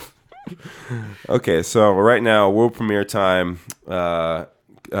stuff. Okay, so right now, world premiere time.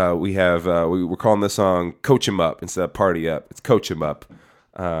 We have we're calling this song "Coach 'Em Up" instead of "Party Up." It's "Coach 'Em Up."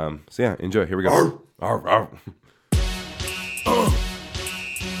 So yeah, enjoy. Here we go. Arr, arr.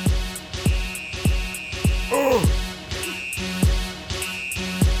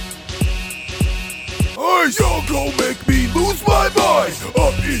 Hey! boys! Y'all gon' make me lose my mind.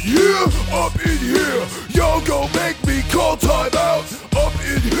 Up in here, up in here. Y'all gon' make me call timeout. Up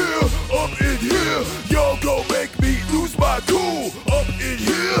in here, up in here. Y'all gon' make me lose my cool. Up in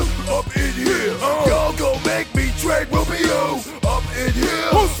here, up in here. Y'all gon' make me trade Rubio. Up in here,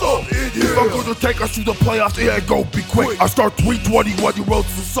 up in here. I'm gonna take us to the playoffs and go be quick. I start 321-year-olds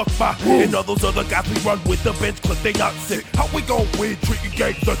to suck my and all those other guys we run with the bench clip, they not sick. How we gon' win? Treating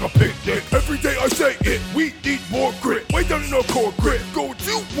games like a picnic. Every day I say it, we need more grit. Way down in our core grit, going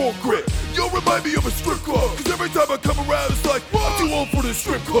to more grit. You'll remind me of a strip club, cause every time I come around it's like, I'm too old for this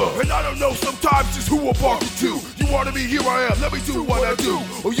strip club. And I don't know sometimes just who I'm barking to. You wanna be, here I am, let me do what I do.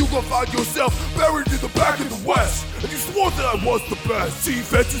 Or you gon' find yourself buried in the back of the West. And you swore that I was the best.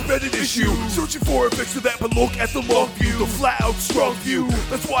 Defense has been an issue, searching for a fix to that, but look at the long view, the flat out strong view.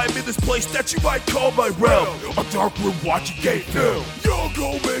 That's why I'm in this place that you might call my realm. A dark room watching game film. Y'all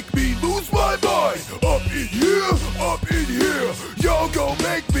gon' make me lose my mind. Up in here, up in here. Y'all gon'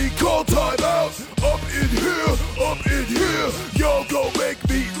 make me call timeout. Up in here, up in here. Y'all gon' make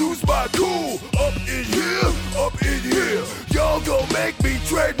me lose my cool. Up in here, up in here. Y'all gon' make me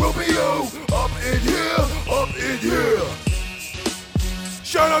trade Rubio. Up in here, up in here.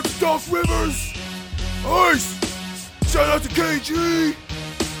 Shout out to Doc Rivers. Ice. Shout out to KG.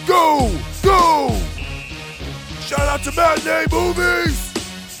 Go, go. Shout out to Matinee Movies.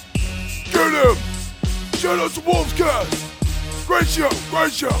 Get him. Shout out to Wolfcast. Great show,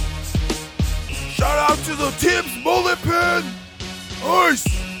 great show. Shout out to the Tim's Mullet Pen. Ice.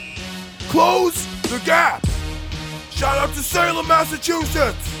 Close the gap. Shout out to Salem,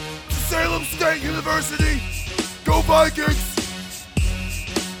 Massachusetts. To Salem State University. Go Vikings.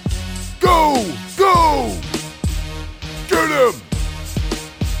 Go, go. Get him.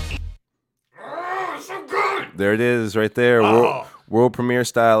 Oh, so good. There it is, right there. World premiere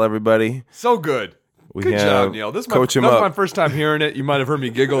style, everybody. So good. We Good have job, Neil. This is Coach him that was up. my first time hearing it. You might have heard me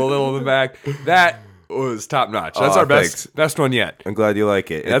giggle a little in the back. That was top notch. That's Aw, our thanks. best one yet. I'm glad you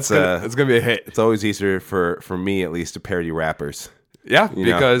like it. That's it's gonna be a hit. It's always easier for me at least to parody rappers. Yeah, You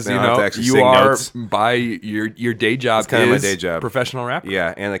know, because they don't have to actually you sing are notes. by your day job. It's kind of my is day job. professional rapper.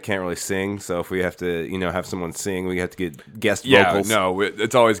 Yeah, and I can't really sing, so if we have to, have someone sing, we have to get guest Yeah, vocals. no,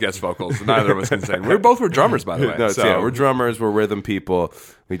 it's always guest vocals. Neither of us can sing. We both were drummers, by the way. No, so yeah, we're drummers, we're rhythm people.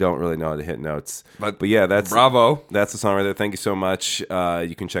 We don't really know how to hit notes. But yeah, that's bravo. That's the song right there. Thank you so much.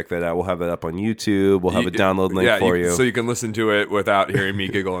 You can check that out. We'll have that up on YouTube. We'll have a download link for you. So you can listen to it without hearing me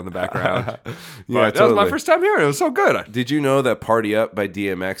giggle in the background. Yeah, But that was my totally. first time hearing it. It was so good. Did you know that Party Up by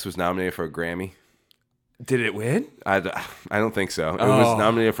DMX was nominated for a Grammy? Did it win? I don't think so. It was Oh.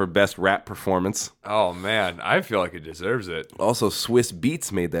 nominated for Best Rap Performance. Oh man, I feel like it deserves it. Also, Swiss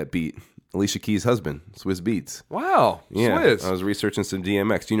Beats made that beat. Alicia Keys' husband, Swiss Beats. Wow, Yeah, Swiss. I was researching some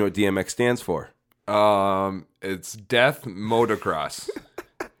DMX. Do you know what DMX stands for? It's Death Motocross.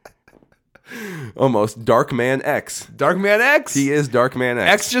 Almost. Darkman X. Darkman X. He is Darkman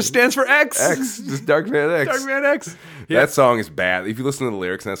X. X just stands for X. X. Just Darkman X. Darkman X. That song is bad. If you listen to the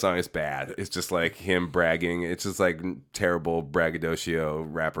lyrics in that song, it's bad. It's just like him bragging. It's just like terrible braggadocio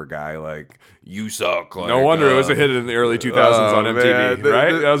rapper guy. Like, you suck. Like, No wonder it was a hit in the early 2000s on MTV, man.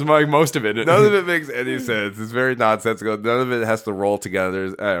 right? That was like most of it. None of it makes any sense. It's very nonsensical. None of it has to roll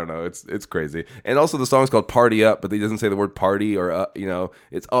together. I don't know. It's crazy. And also the song's called Party Up, but he doesn't say the word party or,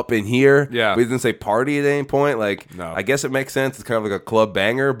 it's up in here. Yeah. But he doesn't say party at any point. Like, No. I guess it makes sense. It's kind of like a club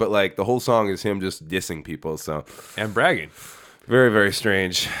banger, but like the whole song is him just dissing people. So And bragging. very, very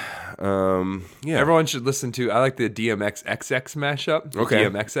strange. Yeah. Everyone should listen to. I like the DMX XX mashup. Okay.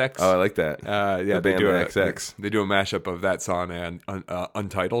 DMXX. Oh, I like that. Yeah, The they band do XX. They do a mashup of that song and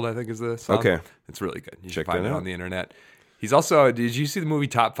Untitled, I think is the song. Okay. It's really good. You Check should find that it out. on the internet. He's also. Did you see the movie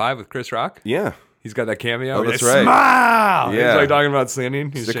Top 5 with Chris Rock? Yeah. He's got that cameo. Oh, where that's they right. Smile. Yeah. He's like talking about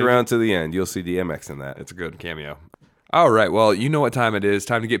singing. He's Stick changing. around to the end. You'll see DMX in that. It's a good cameo. All right. Well, you know what time it is.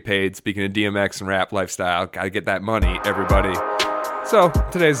 Time to get paid. Speaking of DMX and rap lifestyle, got to get that money, everybody. So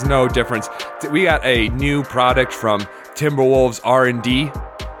today's no difference. We got a new product from Timberwolves R&D.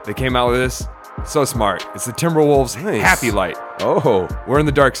 They came out with this. So smart. It's the Timberwolves Nice. Happy Light. Oh, We're in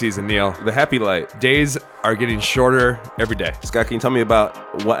the dark season, Neil. the happy light. Days are getting shorter every day. Scott, can you tell me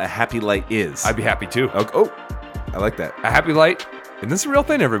about what a happy light is? I'd be happy too. Oh, I like that. A Happy Light, and this is a real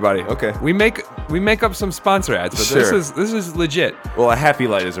thing, everybody. Okay. We make up some sponsor ads, but Sure. this is legit. Well, a happy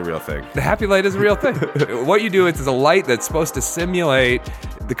light is a real thing. The Happy Light is a real thing. What you do is a light that's supposed to simulate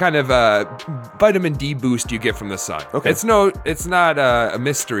the kind of vitamin D boost you get from the sun. Okay. It's not a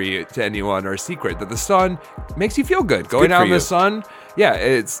mystery to anyone or a secret that the sun makes you feel good. Going good out for in you. the sun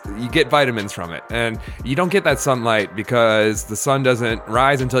yeah, you get vitamins from it, and you don't get that sunlight because the sun doesn't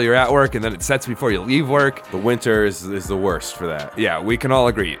rise until you're at work, and then it sets before you leave work. The winter is the worst for that. Yeah, we can all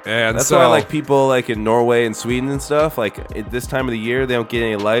agree, and That's so, why like people like in Norway and Sweden and stuff, like at this time of the year, they don't get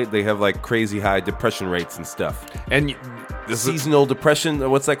any light. They have like crazy high depression rates and stuff. And this is Seasonal depression,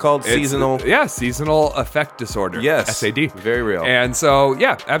 what's that called? Seasonal. Seasonal affect disorder. Yes. SAD. Very real. And so,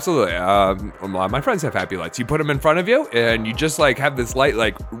 yeah, absolutely. A lot of my friends have happy lights. You put them in front of you, and you just like have this light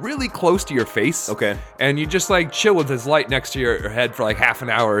like really close to your face. Okay. And you just like chill with this light next to your head for like half an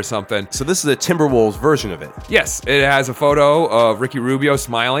hour or something. So this is a Timberwolves version of it. Yes, it has a photo of Ricky Rubio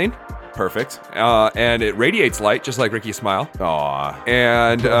smiling, Perfect. and it radiates light just like Ricky's smile. Aw.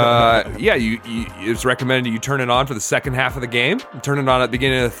 And yeah, it's recommended you turn it on for the second half of the game. Turn it on at the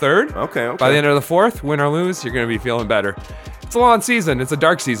beginning of the third. Okay. By the end of the fourth, win or lose, you're going to be feeling better. It's a long season. It's a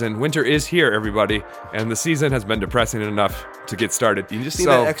dark season. Winter is here, everybody. And the season has been depressing enough to get started. You just need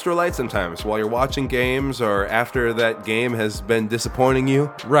that extra light sometimes while you're watching games or after that game has been disappointing you.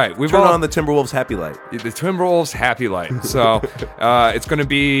 Right. Turn on the Timberwolves happy light. The Timberwolves happy light. So it's going to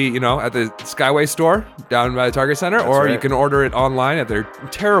be, at the Skyway store down by the Target Center, or right. you can order it online at their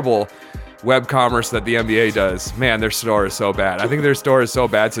terrible web commerce that the NBA does. Man, their store is so bad. I think their store is so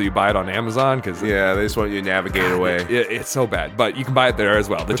bad, so you buy it on Amazon because Yeah, they just want you to navigate away. it's so bad. But you can buy it there as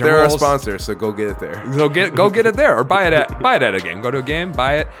well. But they're our sponsor, so go get it there. So go get it there, or buy it at a game. Go to a game,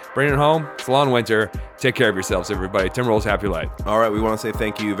 buy it, bring it home. It's a long winter. Take care of yourselves, everybody. Timberwolves Happy Light. All right, we want to say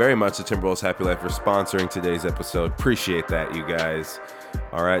thank you very much to Timberwolves Happy Life for sponsoring today's episode. Appreciate that, you guys.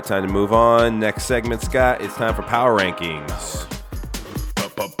 All right, time to move on. Next segment, Scott. It's time for Power Rankings.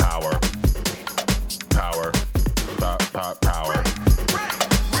 Power. Power. Power. Power.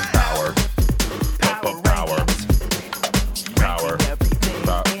 Power. Power. Power.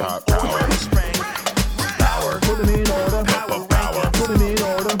 Power. Put them in order. Power. Put them in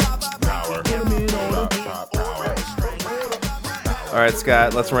order. Power. Put them in order. All right,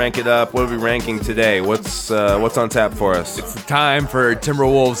 Scott, let's rank it up. What are we ranking today? What's on tap for us? It's time for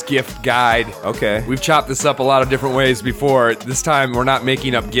Timberwolves gift guide. Okay. We've chopped this up a lot of different ways before. This time, we're not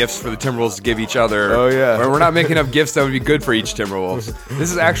making up gifts for the Timberwolves to give each other. Oh, yeah. We're not making up gifts that would be good for each Timberwolves.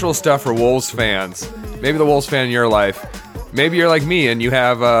 This is actual stuff for Wolves fans. Maybe the Wolves fan in your life. Maybe you're like me and you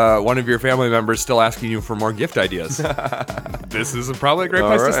have one of your family members still asking you for more gift ideas. This is probably a great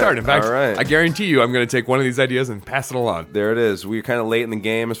place to start. In fact, I guarantee you I'm going to take one of these ideas and pass it along. There it is. We're kind of late in the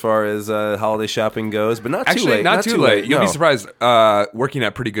game as far as holiday shopping goes, but not Actually, too late. not too late. You'll No. be surprised. Working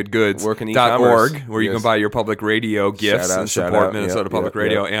at prettygooddgoods.org, e-commerce. where you can buy your public radio gifts and shout support out. Minnesota Yep, Public yep,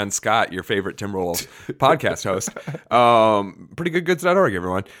 Radio, yep. and Scott, your favorite Timberwolves podcast host. Prettygooddgoods.org,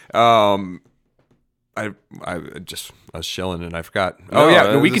 everyone. I was chilling and I forgot.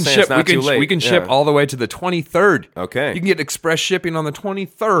 No, We can ship all the way to the 23rd. Okay. You can get express shipping on the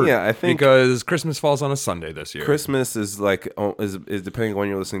 23rd. Yeah, I think- because Christmas falls on a Sunday this year. Christmas is is depending on when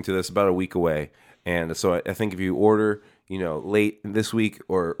you're listening to this, about a week away. And so I think if you order, late this week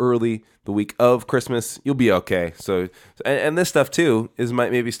or early the week of Christmas, you'll be okay. So, and this stuff too is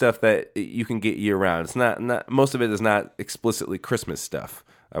maybe stuff that you can get year round. It's not most of it is not explicitly Christmas stuff,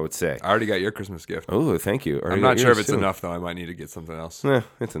 I would say. I already got your Christmas gift. Oh, thank you. I'm not sure if it's enough though. I might need to get something else.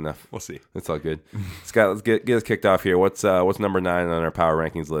 It's enough. We'll see. It's all good. Scott, let's get us kicked off here. What's number 9 on our power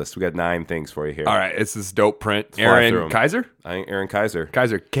rankings list? We got 9 things for you here. All right, it's this dope print. fly through Aaron 'em. Kaiser? Aaron Kaiser.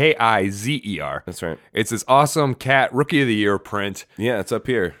 Kaiser, Kizer. That's right. It's this awesome cat Rookie of the Year print. Yeah, it's up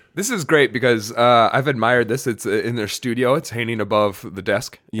here. This is great because I've admired this. It's in their studio. It's hanging above the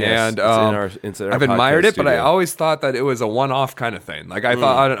desk. Yes, and it's in our I've admired podcast it, but I studio. always thought that it was a one-off kind of thing. Like I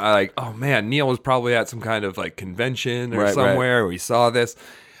thought, oh man, Neil was probably at some kind of like convention or Right, somewhere where he saw this.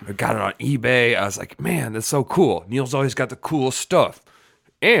 I got it on eBay. I was like, man, that's so cool. Neil's always got the cool stuff.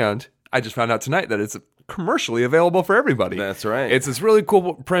 And I just found out tonight that it's commercially available for everybody. That's right. It's this really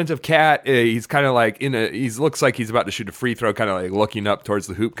cool print of Cat. He's kind of like he looks like he's about to shoot a free throw, kind of like looking up towards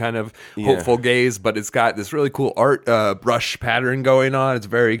the hoop, kind of hopeful gaze. But it's got this really cool art brush pattern going on. It's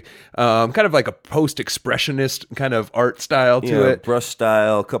very kind of like a post-expressionist kind of art style to it. Brush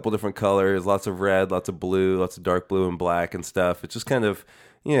style, a couple different colors, lots of red, lots of blue, lots of dark blue and black and stuff. It's just kind of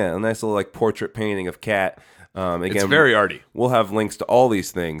a nice little like portrait painting of Cat. Again, It's very arty. We'll have links to all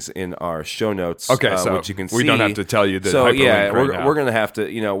these things in our show notes. Okay, so which you can we see. don't have to tell you the So hyperlink right now. we're gonna have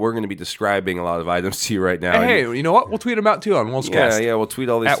to, we're gonna be describing a lot of items to you right now. Hey, you know what? We'll tweet them out too on Wolfscast. Yeah, we'll tweet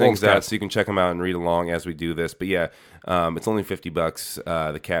all these At things out Wolfscast. so you can check them out and read along as we do this. But it's only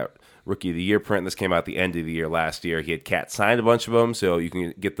 $50. The Cat Rookie of the Year print. This came out at the end of the year last year. He had Cat signed a bunch of them, so you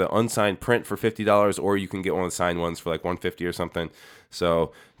can get the unsigned print for $50, or you can get one of the signed ones for like $150 or something.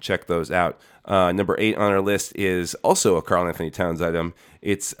 So check those out. Number 8 on our list is also a Karl Anthony Towns item.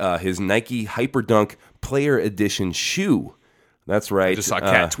 It's his Nike Hyperdunk Player Edition shoe. That's right. I just saw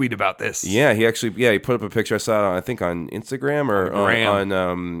Cat tweet about this. Yeah, he put up a picture. I saw it, I think, on Instagram or on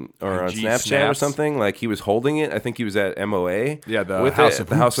Snapchat or something. Like, he was holding it. I think he was at MOA. Yeah, the House of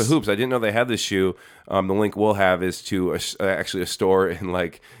Hoops. I didn't know they had this shoe. The link we'll have is to actually a store in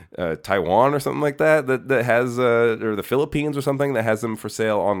like Taiwan or something like that has or the Philippines or something that has them for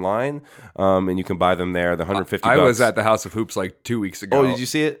sale online, and you can buy them there. The $150. I was at the House of Hoops like 2 weeks ago. Oh, did you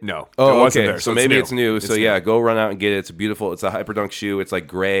see it? No. Oh, it wasn't okay. there, So maybe it's new. It's so new. yeah, go run out and get it. It's beautiful. It's a Hyperdunk shoe. It's like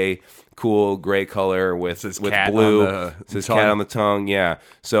gray, cool gray color with cat blue. on the It says tongue. cat on the tongue. Yeah.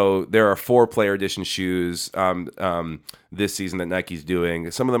 So there are 4 player edition shoes this season that Nike's doing.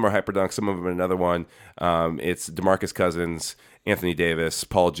 Some of them are Hyperdunk. Some of them are another one. It's DeMarcus Cousins, Anthony Davis,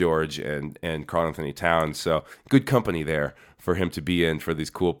 Paul George, and Karl Anthony Towns. So good company there for him to be in for these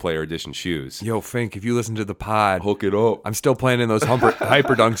cool player edition shoes. Yo, Fink, if you listen to the pod, Hook it up. I'm still playing in those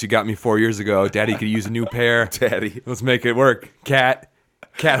Hyperdunks you got me 4 years ago. Daddy could use a new pair. Daddy. Let's make it work. Cat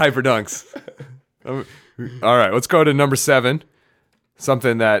Hyperdunks. All right, let's go to number 7.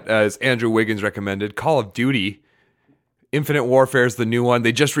 Something that, as Andrew Wiggins recommended, Call of Duty. Infinite Warfare is the new one.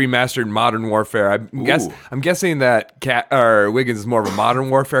 They just remastered Modern Warfare. I'm guessing that Wiggins is more of a Modern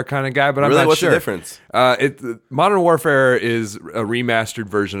Warfare kind of guy, but I'm Really? not What's sure. the difference? Modern Warfare is a remastered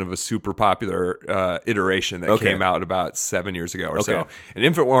version of a super popular iteration that came out about 7 years ago or so. And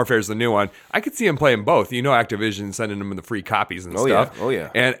Infinite Warfare is the new one. I could see him playing both. You know, Activision sending him the free copies and stuff. Oh,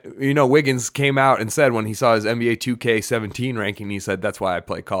 yeah. And, you know, Wiggins came out and said when he saw his NBA 2K17 ranking, he said, that's why I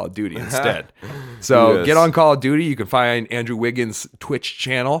play Call of Duty instead. So Yes. get on Call of Duty. You can find Andrew Wiggins' Twitch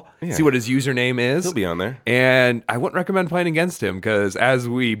channel, see what his username is. He'll be on there. And I wouldn't recommend playing against him because, as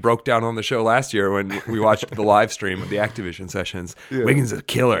we broke down on the show last year when we watched the live stream of the Activision sessions, Wiggins is a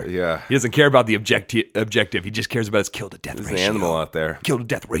killer. Yeah. He doesn't care about the objective. He just cares about his kill to death There's ratio. an animal out there. Kill to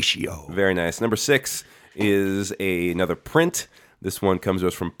death ratio. Very nice. Number 6 is another print. This one comes to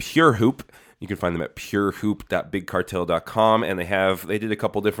us from Pure Hoop. You can find them at purehoop.bigcartel.com, and they did a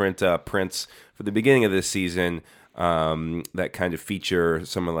couple different prints for the beginning of this season that kind of feature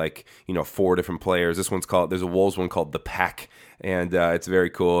some of 4 different players. There's a Wolves one called The Pack, and it's very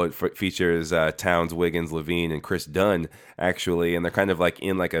cool. It features Towns, Wiggins, Levine, and Chris Dunn, actually, and they're kind of like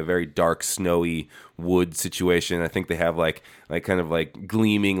in like a very dark, snowy wood situation. I think they have like kind of like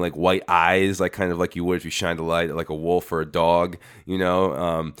gleaming like white eyes, like kind of like you would if you shined a light at like a wolf or a dog, you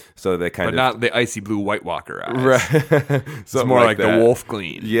know. So they kind But not the icy blue White Walker eyes. right. It's more like that. the wolf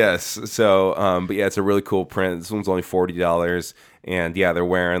gleam. Yes. So, but yeah, it's a really cool print. This one's only $40. And yeah, they're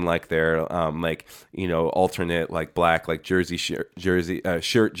wearing like their alternate like black like shirt jerseys,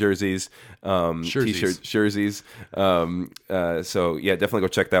 t-shirt jerseys. So yeah, definitely go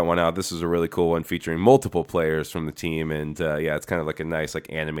check that one out. This is a really cool one featuring multiple players from the team, and yeah, it's kind of like a nice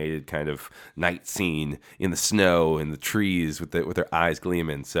like animated kind of night scene in the snow and the trees with their eyes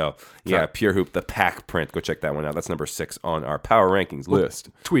gleaming. So yeah, Pure Hoop, the Pack print. Go check that one out. That's number 6 on our power rankings list.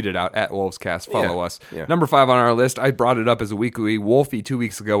 Tweet it out at Wolvescast. Follow us. Yeah. Number 5 on our list. I brought it up as a weekly Wolfie 2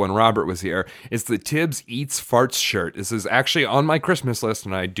 weeks ago when Robert was here. It's the Tibbs Eats Farts shirt. This is actually on my Christmas list,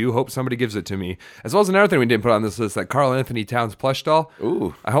 and I do hope somebody gives it to me. As well as another thing we didn't put on this list, that Karl Anthony Towns plush doll.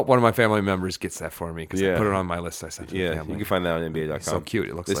 Ooh. I hope one of my family members gets that for me because I Yeah. put it on my list I sent to the Yeah, family. you can find that on NBA.com. So cute.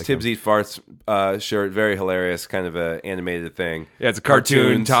 It looks this like Tibbs him. Eat Farts shirt, very hilarious, kind of a animated thing. Yeah, it's a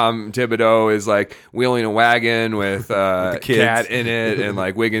cartoon. Cartoons. Tom Thibodeau is like wheeling a wagon with kids. Cat in it, and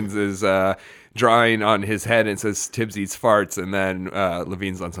like Wiggins is drawing on his head and it says Tibbs Eats Farts, and then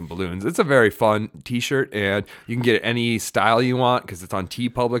Levine's on some balloons. It's a very fun t-shirt, and you can get it any style you want because it's on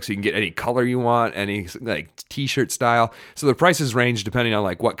TeePublic, so you can get any color you want, any like t-shirt style. So the prices range depending on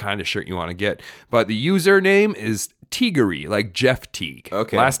like what kind of shirt you want to get. But the username is Teaguery, like Jeff Teague.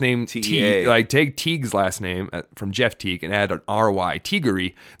 Okay. Last name T-E-A. Teague. Like take Teague's last name from Jeff Teague and add an R-Y.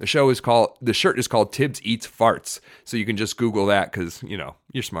 Teaguery. The shirt is called Tibbs Eats Farts. So you can just Google that because, you know,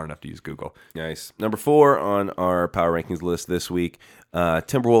 you're smart enough to use Google. Nice. Number 4 on our power rankings list this week,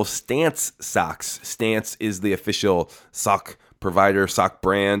 Timberwolves Stance socks. Stance is the official sock provider, sock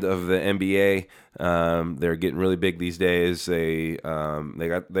brand of the NBA. They're getting really big these days. They're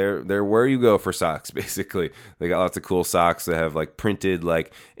where you go for socks, basically. They got lots of cool socks that have like printed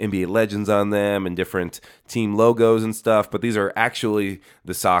like NBA legends on them and different team logos and stuff. But these are actually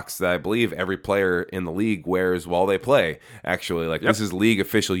the socks that I believe every player in the league wears while they play. Actually, like this is league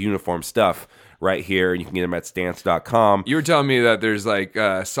official uniform stuff right here. You can get them at stance.com. You were telling me that there's like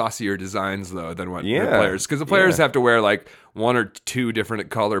saucier designs though than what the Yeah. players, because the players Yeah. have to wear like one or two different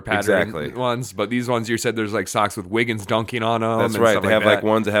color pattern Exactly. ones, but these ones you said there's like socks with Wiggins dunking on them. That's and right. stuff They have like that.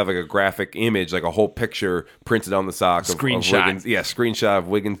 ones that have like a graphic image, like a whole picture printed on the sock. Of Screenshot. Wiggins. Yeah, screenshot of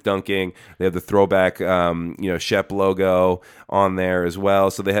Wiggins dunking. They have the throwback, Shep logo on there as well.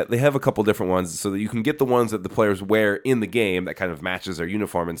 So they have a couple different ones, so that you can get the ones that the players wear in the game that kind of matches their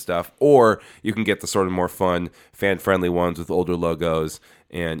uniform and stuff, or you can get the sort of more fun, fan-friendly ones with older logos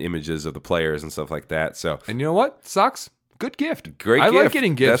and images of the players and stuff like that. So And you know what? Socks, good gift. great I gift. like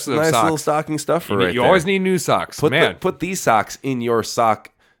getting gifts That's a of nice socks. little stocking stuffer right You there. always need new socks, man. Put these socks in your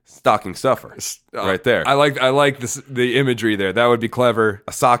stocking stuffer right there. I like this, the imagery there. That would be clever.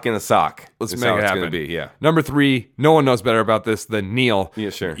 A sock in a sock. Let's is make how it it's happen. going to be. Yeah. Number 3, no one knows better about this than Neil. Yeah,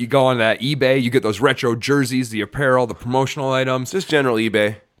 sure. You go on that eBay, you get those retro jerseys, the apparel, the promotional items. Just general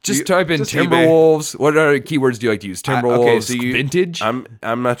eBay. Just type in just eBay. Timberwolves. What other keywords do you like to use? Timberwolves, vintage. I'm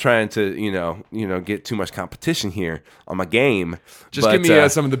not trying to get too much competition here on my game. Just but, give me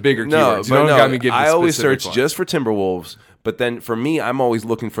some of the bigger keywords. You but don't no, got me give the I always specific search ones. just for Timberwolves. But then for me, I'm always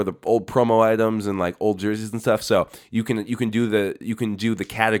looking for the old promo items and like old jerseys and stuff. So you can do the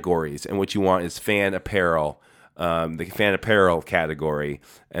categories, and what you want is fan apparel, the fan apparel category,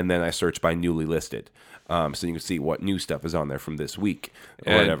 and then I search by newly listed. So you can see what new stuff is on there from this week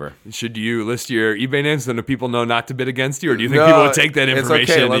or And whatever. Should you list your eBay names so that people know not to bid against you, or do you think people will take that information?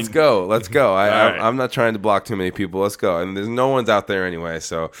 It's okay. Let's and- go. Let's go. right. I'm not trying to block too many people. Let's go. And there's no one's out there anyway.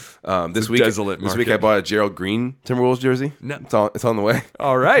 So this week, desolate this week I market. bought a Gerald Green Timberwolves jersey. No. It's on the way.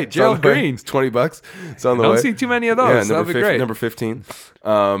 All right, It's on Gerald the way. Green. It's $20. It's on the Don't way. see too many of those. Yeah, That'd be great. number 15.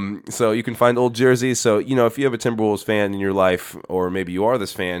 So you can find old jerseys. So if you have a Timberwolves fan in your life, or maybe you are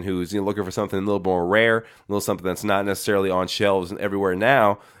this fan who's looking for something a little more rare, a little something that's not necessarily on shelves and everywhere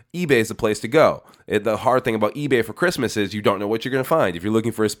now, eBay is the place to go. The hard thing about eBay for Christmas is you don't know what you're going to find. If you're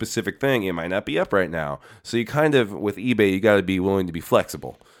looking for a specific thing, it might not be up right now. So you kind of, with eBay, you got to be willing to be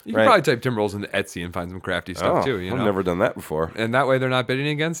flexible. You right? can probably type Timberwolves into Etsy and find some crafty stuff too. You know, I've never done that before. and that way they're not bidding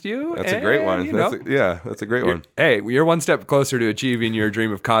against you. That's a great one. You know, That's a great one. hey, you're one step closer to achieving your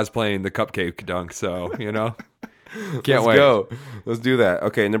dream of cosplaying the cupcake dunk. So can't wait. Let's go. Let's do that.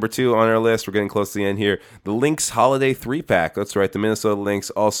 Okay, number 2 on our list. We're getting close to the end here. The Lynx Holiday 3-pack. That's right. The Minnesota Lynx,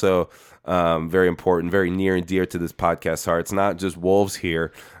 also very important, very near and dear to this podcast's heart. It's not just Wolves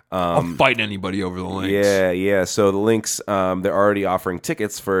here. I'll fight anybody over the Lynx. Yeah. So the Lynx, they're already offering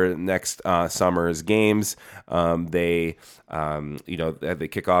tickets for next summer's games. They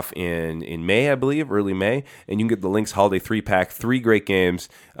kick off in May, I believe, early May, and you can get the Lynx Holiday 3-pack, 3 great games.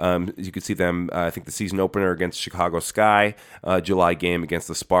 You can see them, I think the season opener against Chicago Sky, July game against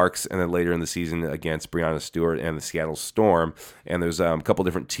the Sparks, and then later in the season against Breanna Stewart and the Seattle Storm. And there's a couple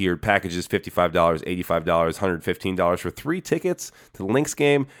different tiered packages, $55, $85, $115 for 3 tickets to the Lynx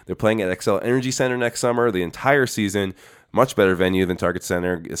game. They're playing at XL Energy Center next summer, the entire season. Much better venue than Target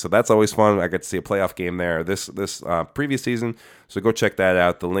Center, so that's always fun. I got to see a playoff game there this previous season, so go check that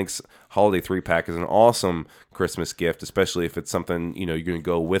out. The Lynx Holiday 3-pack is an awesome Christmas gift, especially if it's something you're going to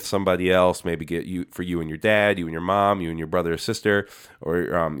go with somebody else. Maybe get for you and your dad, you and your mom, you and your brother or sister, or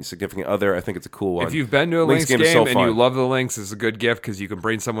your significant other. I think it's a cool one. If you've been to a Lynx game, is so and fun. you love the Lynx, it's a good gift because you can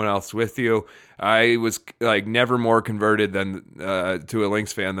bring someone else with you. I was like never more converted than to a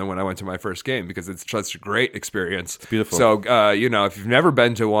Lynx fan than when I went to my first game because it's such a great experience. It's beautiful. So if you've never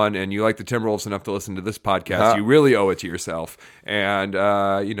been to one and you like the Timberwolves enough to listen to this podcast, you really owe it to yourself. And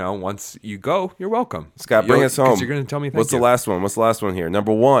once you go, you're welcome. Scott, bring us home. 'Cause you're going to tell me thank What's you. the last one? What's the last one here?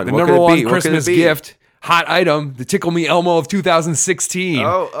 Number 1. The What number could it one be? What could it Christmas be? gift, hot item, the Tickle Me Elmo of 2016.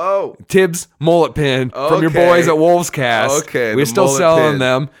 Oh. Tibbs mullet pin from your Okay. boys at Wolves Cast. Okay, We're the still mullet selling pin.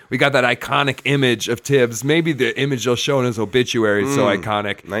 them. We got that iconic image of Tibbs. Maybe the image they'll show in his obituary is so Mm.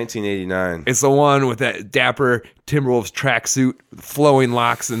 iconic. 1989. It's the one with that dapper Timberwolves tracksuit, flowing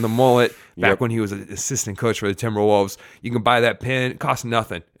locks, and the mullet. Back Yep. when he was an assistant coach for the Timberwolves. You can buy that pin. It costs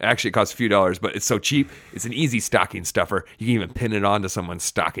nothing. Actually, it costs a few dollars, but it's so cheap. It's an easy stocking stuffer. You can even pin it onto someone's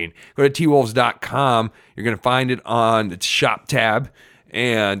stocking. Go to twolves.com. You're going to find it on the shop tab.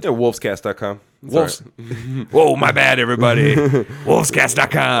 And Yeah, wolvescast.com. That's Wolves. right. Whoa, my bad, everybody.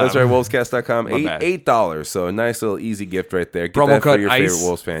 Wolvescast.com. That's right, wolvescast.com. bad. $8. So a nice little easy gift right there. Get Promo that for code your ICE. favorite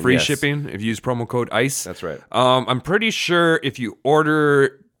Wolves fan. Free Yes. shipping if you use promo code ICE. That's right. I'm pretty sure if you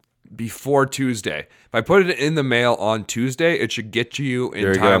order before Tuesday, if I put it in the mail on Tuesday, it should get to you in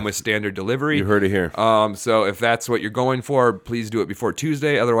There you time go. with standard delivery. You heard it here. So if that's what you're going for, please do it before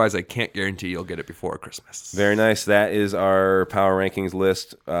Tuesday. Otherwise, I can't guarantee you'll get it before Christmas. Very nice. That is our power rankings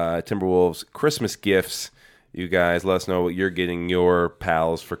list. Timberwolves Christmas gifts. You guys, let us know what you're getting your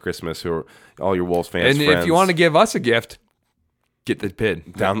pals for Christmas, who are all your Wolves fans. And friends. if you want to give us a gift, get the pin.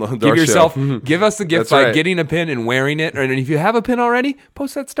 Download Give our yourself, show. give us the gift That's by right. getting a pin and wearing it. And if you have a pin already,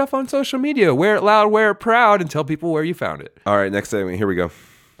 post that stuff on social media. Wear it loud, wear it proud, and tell people where you found it. All right, next segment. Here we go.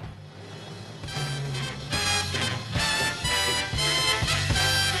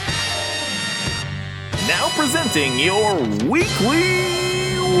 Now presenting your weekly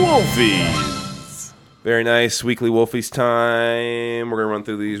Wolfies. Very nice. Weekly Wolfies time. We're going to run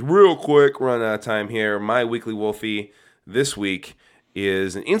through these real quick. We're running out of time here. My weekly Wolfie this week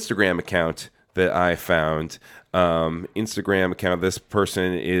is an Instagram account that I found. Instagram account. This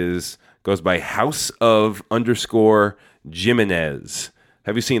person goes by House of _ Jimenez.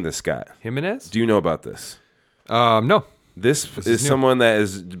 Have you seen this, Scott? Jimenez? Do you know about this? No. This is is new. someone that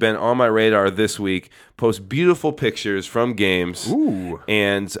has been on my radar this week. Posts beautiful pictures from games. Ooh.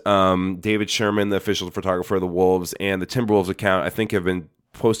 And David Sherman, the official photographer of the Wolves, and the Timberwolves account, I think, have been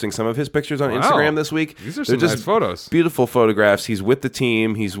posting some of his pictures on Wow. Instagram this week. These are They're some nice photos. Beautiful photographs. He's with the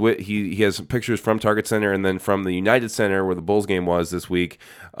team. He has pictures from Target Center and then from the United Center where the Bulls game was this week.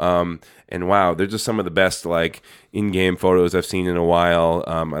 And wow, they're just some of the best like in-game photos I've seen in a while.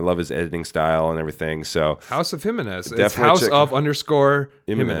 I love his editing style and everything. So House of Jimenez. It's Definitely House check- of _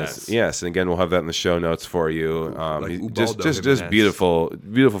 Jimenez. Yes, and again, we'll have that in the show notes for you. Just Jimenez.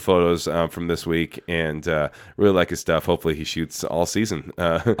 beautiful photos from this week, and really like his stuff. Hopefully, he shoots all season.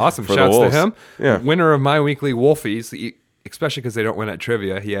 Awesome. for the Shouts to Wolves. him. Yeah. Winner of my weekly Wolfies, especially because they don't win at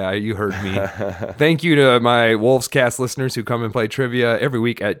trivia. Yeah, you heard me. Thank you to my Wolves cast listeners who come and play trivia every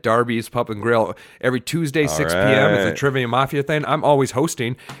week at Darby's Pub and Grill. Every Tuesday, 6 p.m. It's a right. Trivia Mafia thing. I'm always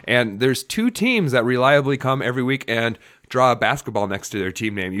hosting, and there's 2 teams that reliably come every week and draw a basketball next to their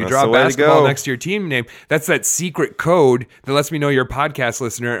team name. You That's draw the a way to basketball go. next to your team name. That's that secret code that lets me know you're a podcast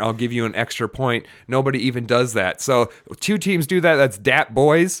listener, and I'll give you an extra point. Nobody even does that. So 2 teams do that. That's DAT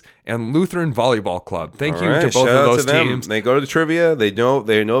Boys and Lutheran Volleyball Club. Thank you All right, to both shout of out those to them. teams. They go to the trivia. They know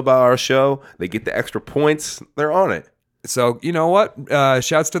about our show. They get the extra points. They're on it. So you know what?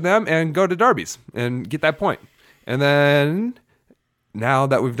 Shouts to them, and go to Darby's and get that point. And then now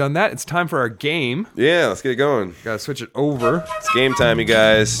that we've done that, it's time for our game. Yeah, let's get it going. Gotta switch it over. It's game time, you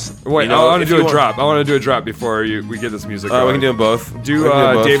guys. Wait, You know, I want to if do you a want- drop. I want to do a drop before we get this music All right, going. we can do them both. Do We can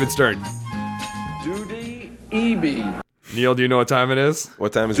them both. David Stern. Judy Eby. Neil, do you know what time it is?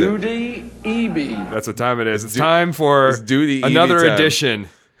 What time is it? Judy Eby. That's what time it is. It's time for it's Duty another Evie time. edition.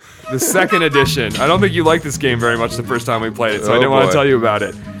 The second edition. I don't think you liked this game very much the first time we played it, so I Oh, didn't want boy. to tell you about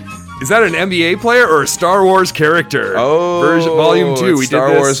it. Is that an NBA player or a Star Wars character? Volume 2. it's We Star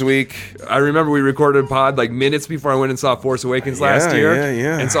did this. Wars week. I remember we recorded a pod like minutes before I went and saw Force Awakens last year.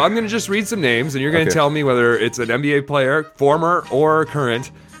 yeah. And so I'm going to just read some names, and you're going to Okay. tell me whether it's an NBA player, former or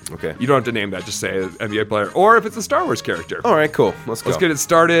current. Okay. You don't have to name that, just say an NBA player. Or if it's a Star Wars character. All right, cool. Let's go. Let's get it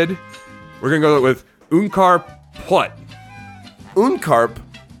started. We're going to go with Unkar Plut. Unkarp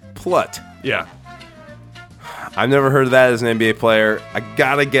Plut. Yeah. I've never heard of that as an NBA player. I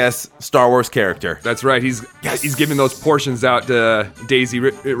gotta guess Star Wars character. That's right. He's giving those portions out to Daisy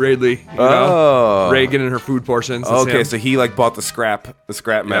Ridley. You know? Oh. Reagan and her food portions. That's Okay, him. so he like bought the scrap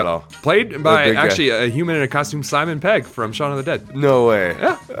Yeah. metal. Played by big guy. actually a human in a costume, Simon Pegg from Shaun of the Dead. No way.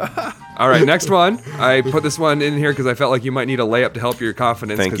 All right, next one. I put this one in here because I felt like you might need a layup to help your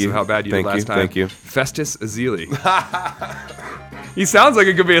confidence Thank because you. of how bad you Thank did last you. time. Thank you. Festus Ezeli. He sounds like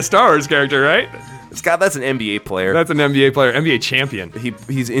it could be a Star Wars character, right? Scott, that's an NBA player. That's an NBA player, NBA champion.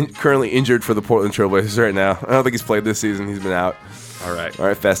 He's currently injured for the Portland Trailblazers right now. I don't think he's played this season. He's been out. All right. All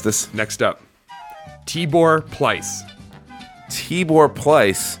right, Festus. Next up, Tibor Pleiss. Tibor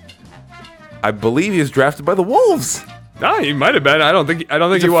Pleiss. I believe he was drafted by the Wolves. No, he might have been. I don't think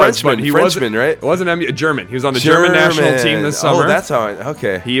He's he a was. Frenchman, But he Frenchman, right? Wasn't NBA, German. He was on the German national team this summer. Oh, that's how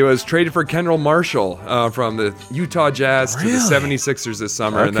okay. He was traded for Kendall Marshall from the Utah Jazz to the 76ers this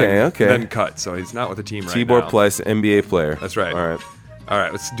summer, and then cut. So he's not with the team right now. Tibor Pleiss, NBA player. That's right. All right. All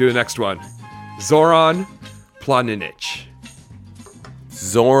right, let's do the next one. Zoran Planinic.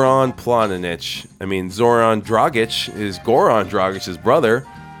 Zoran Planinic. I mean, Zoran Dragic is Goran Dragic's brother.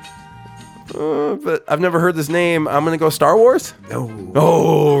 But I've never heard this name. I'm going to go Star Wars? No.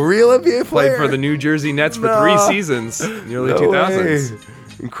 Oh, real NBA player? Played for the New Jersey Nets for No. 3 seasons in the early No 2000s. way.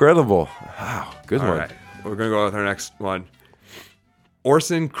 Incredible. Wow, good All one. right, we're going to go with our next one.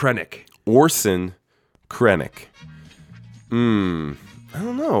 Orson Krennic. Orson Krennic. I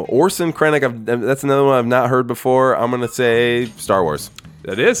don't know. Orson Krennic, that's another one I've not heard before. I'm going to say Star Wars.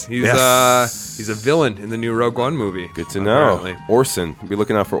 That is. Yes. He's a villain in the new Rogue One movie. Good to know. apparently. Orson. Be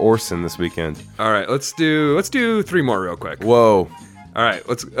looking out for Orson this weekend. All right, let's do 3 more real quick. Whoa. All right,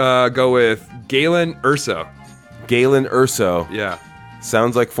 let's go with Galen Urso. Galen Erso. Yeah.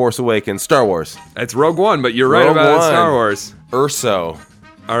 Sounds like Force Awakens. Star Wars. It's Rogue One, but you're right Rogue about One. Star Wars. Erso.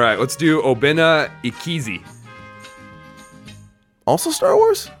 All right, let's do Obinna Ikizi. Also Star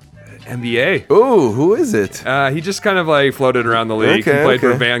Wars? NBA. Ooh, who is it? He just kind of like floated around the league. Okay, he played for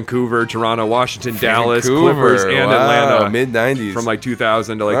okay. Vancouver, Toronto, Washington, Dallas, Vancouver, Clippers, and wow, Atlanta. mid-90s. From like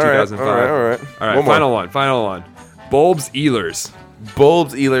 2000 to like All right, 2005. all right. All right, One more. final one. Bulbs Ehlers.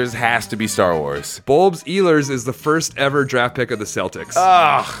 Bulbs Ehlers has to be Star Wars. Bulbs Ehlers is the first ever draft pick of the Celtics.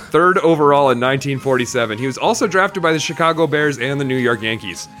 Ah. Third overall in 1947. He was also drafted by the Chicago Bears and the New York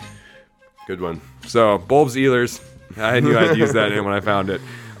Yankees. Good one. So, Bulbs Ehlers. I knew I'd use that in when I found it.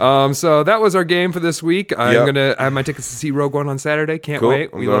 So that was our game for this week. I have my tickets to see Rogue One on Saturday. Can't Cool. wait.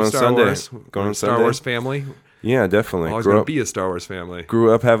 I'm We going love on Star Sunday. Wars. Going on Star Sunday. Wars family. Yeah, definitely. Always Grew going up, to be a Star Wars family.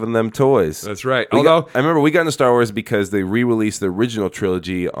 grew up having them toys. That's right. I Although remember we got into Star Wars because they re-released the original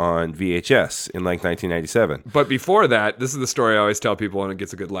trilogy on VHS in like 1997. But before that, this is the story I always tell people, and it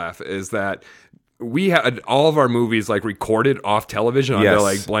gets a good laugh, is that we had all of our movies like recorded off television on Yes. their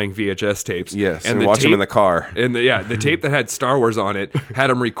like blank VHS tapes. Yes, and the watch them tape- in the car. And the tape that had Star Wars on it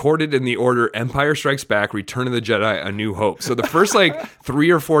had them recorded in the order Empire Strikes Back, Return of the Jedi, A New Hope. So the first like 3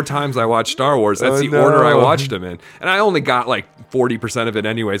 or 4 times I watched Star Wars, that's Oh, the no. order I watched them in. And I only got like 40% of it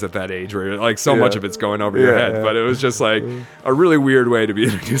anyways at that age, where like so much of it's going over your Yeah, head. yeah. But it was just like a really weird way to be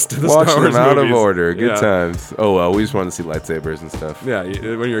introduced to the Watching Star Wars them out movies. of order. Good Yeah. times. Oh, well, we just wanted to see lightsabers and stuff. Yeah,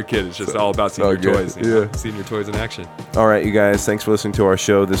 when you're a kid, it's just all about seeing all your good. toys. You know, Yeah. seeing your toys in action. All right, you guys, thanks for listening to our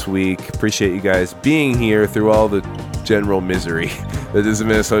show this week. Appreciate you guys being here through all the general misery that is the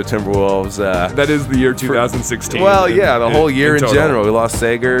Minnesota Timberwolves. That is the year 2016. Well, yeah, the whole year in total. general. We lost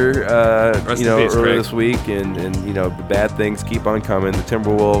Sager, Rest in peace, earlier Craig. this week, and the bad things keep on coming. The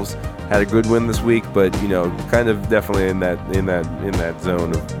Timberwolves had a good win this week, but kind of definitely in that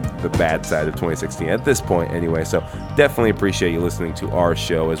zone of the bad side of 2016 at this point, anyway. So definitely appreciate you listening to our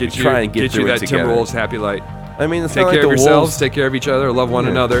show as we try and get through you it that together. Timberwolves happy light. I mean, it's Take not care like of the yourselves, Wolves. take care of each other, love one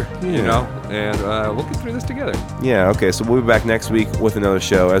Yeah. another, Yeah. and we'll get through this together. Yeah, okay, so we'll be back next week with another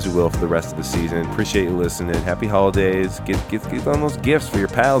show, as we will for the rest of the season. Appreciate you listening. Happy holidays. Get on those gifts for your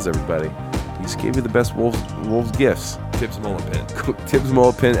pals, everybody. We just gave you the best Wolves gifts. Tibbs mullet pin. Tibbs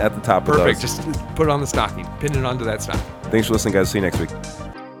mullet pin at the top Perfect. of those. Just put it on the stocking. Pin it onto that stocking. Thanks for listening, guys. See you next week.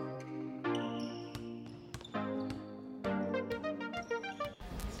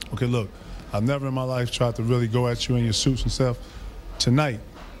 Okay, look, I've never in my life tried to really go at you in your suits and stuff. Tonight,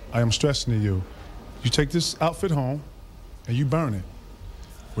 I am stressing to you. You take this outfit home and you burn it.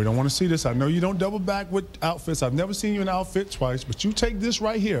 We don't want to see this. I know you don't double back with outfits. I've never seen you in an outfit twice, but you take this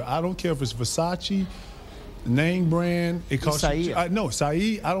right here. I don't care if it's Versace, name brand. It costs you. No,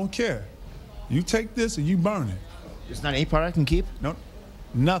 Saeed, I don't care. You take this and you burn it. There's not any part I can keep? No,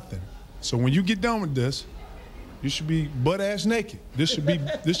 nothing. So when you get done with this, you should be butt-ass naked. This should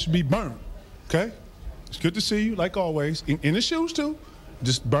be burnt, okay? It's good to see you, like always. In the shoes, too.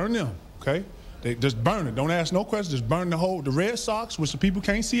 Just burn them, okay? They just burn it. Don't ask no questions. Just burn the red socks, which the people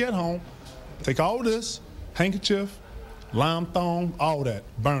can't see at home. Take all this, handkerchief, lime thong, all that.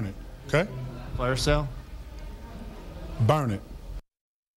 Burn it, okay? Fire sale? Burn it.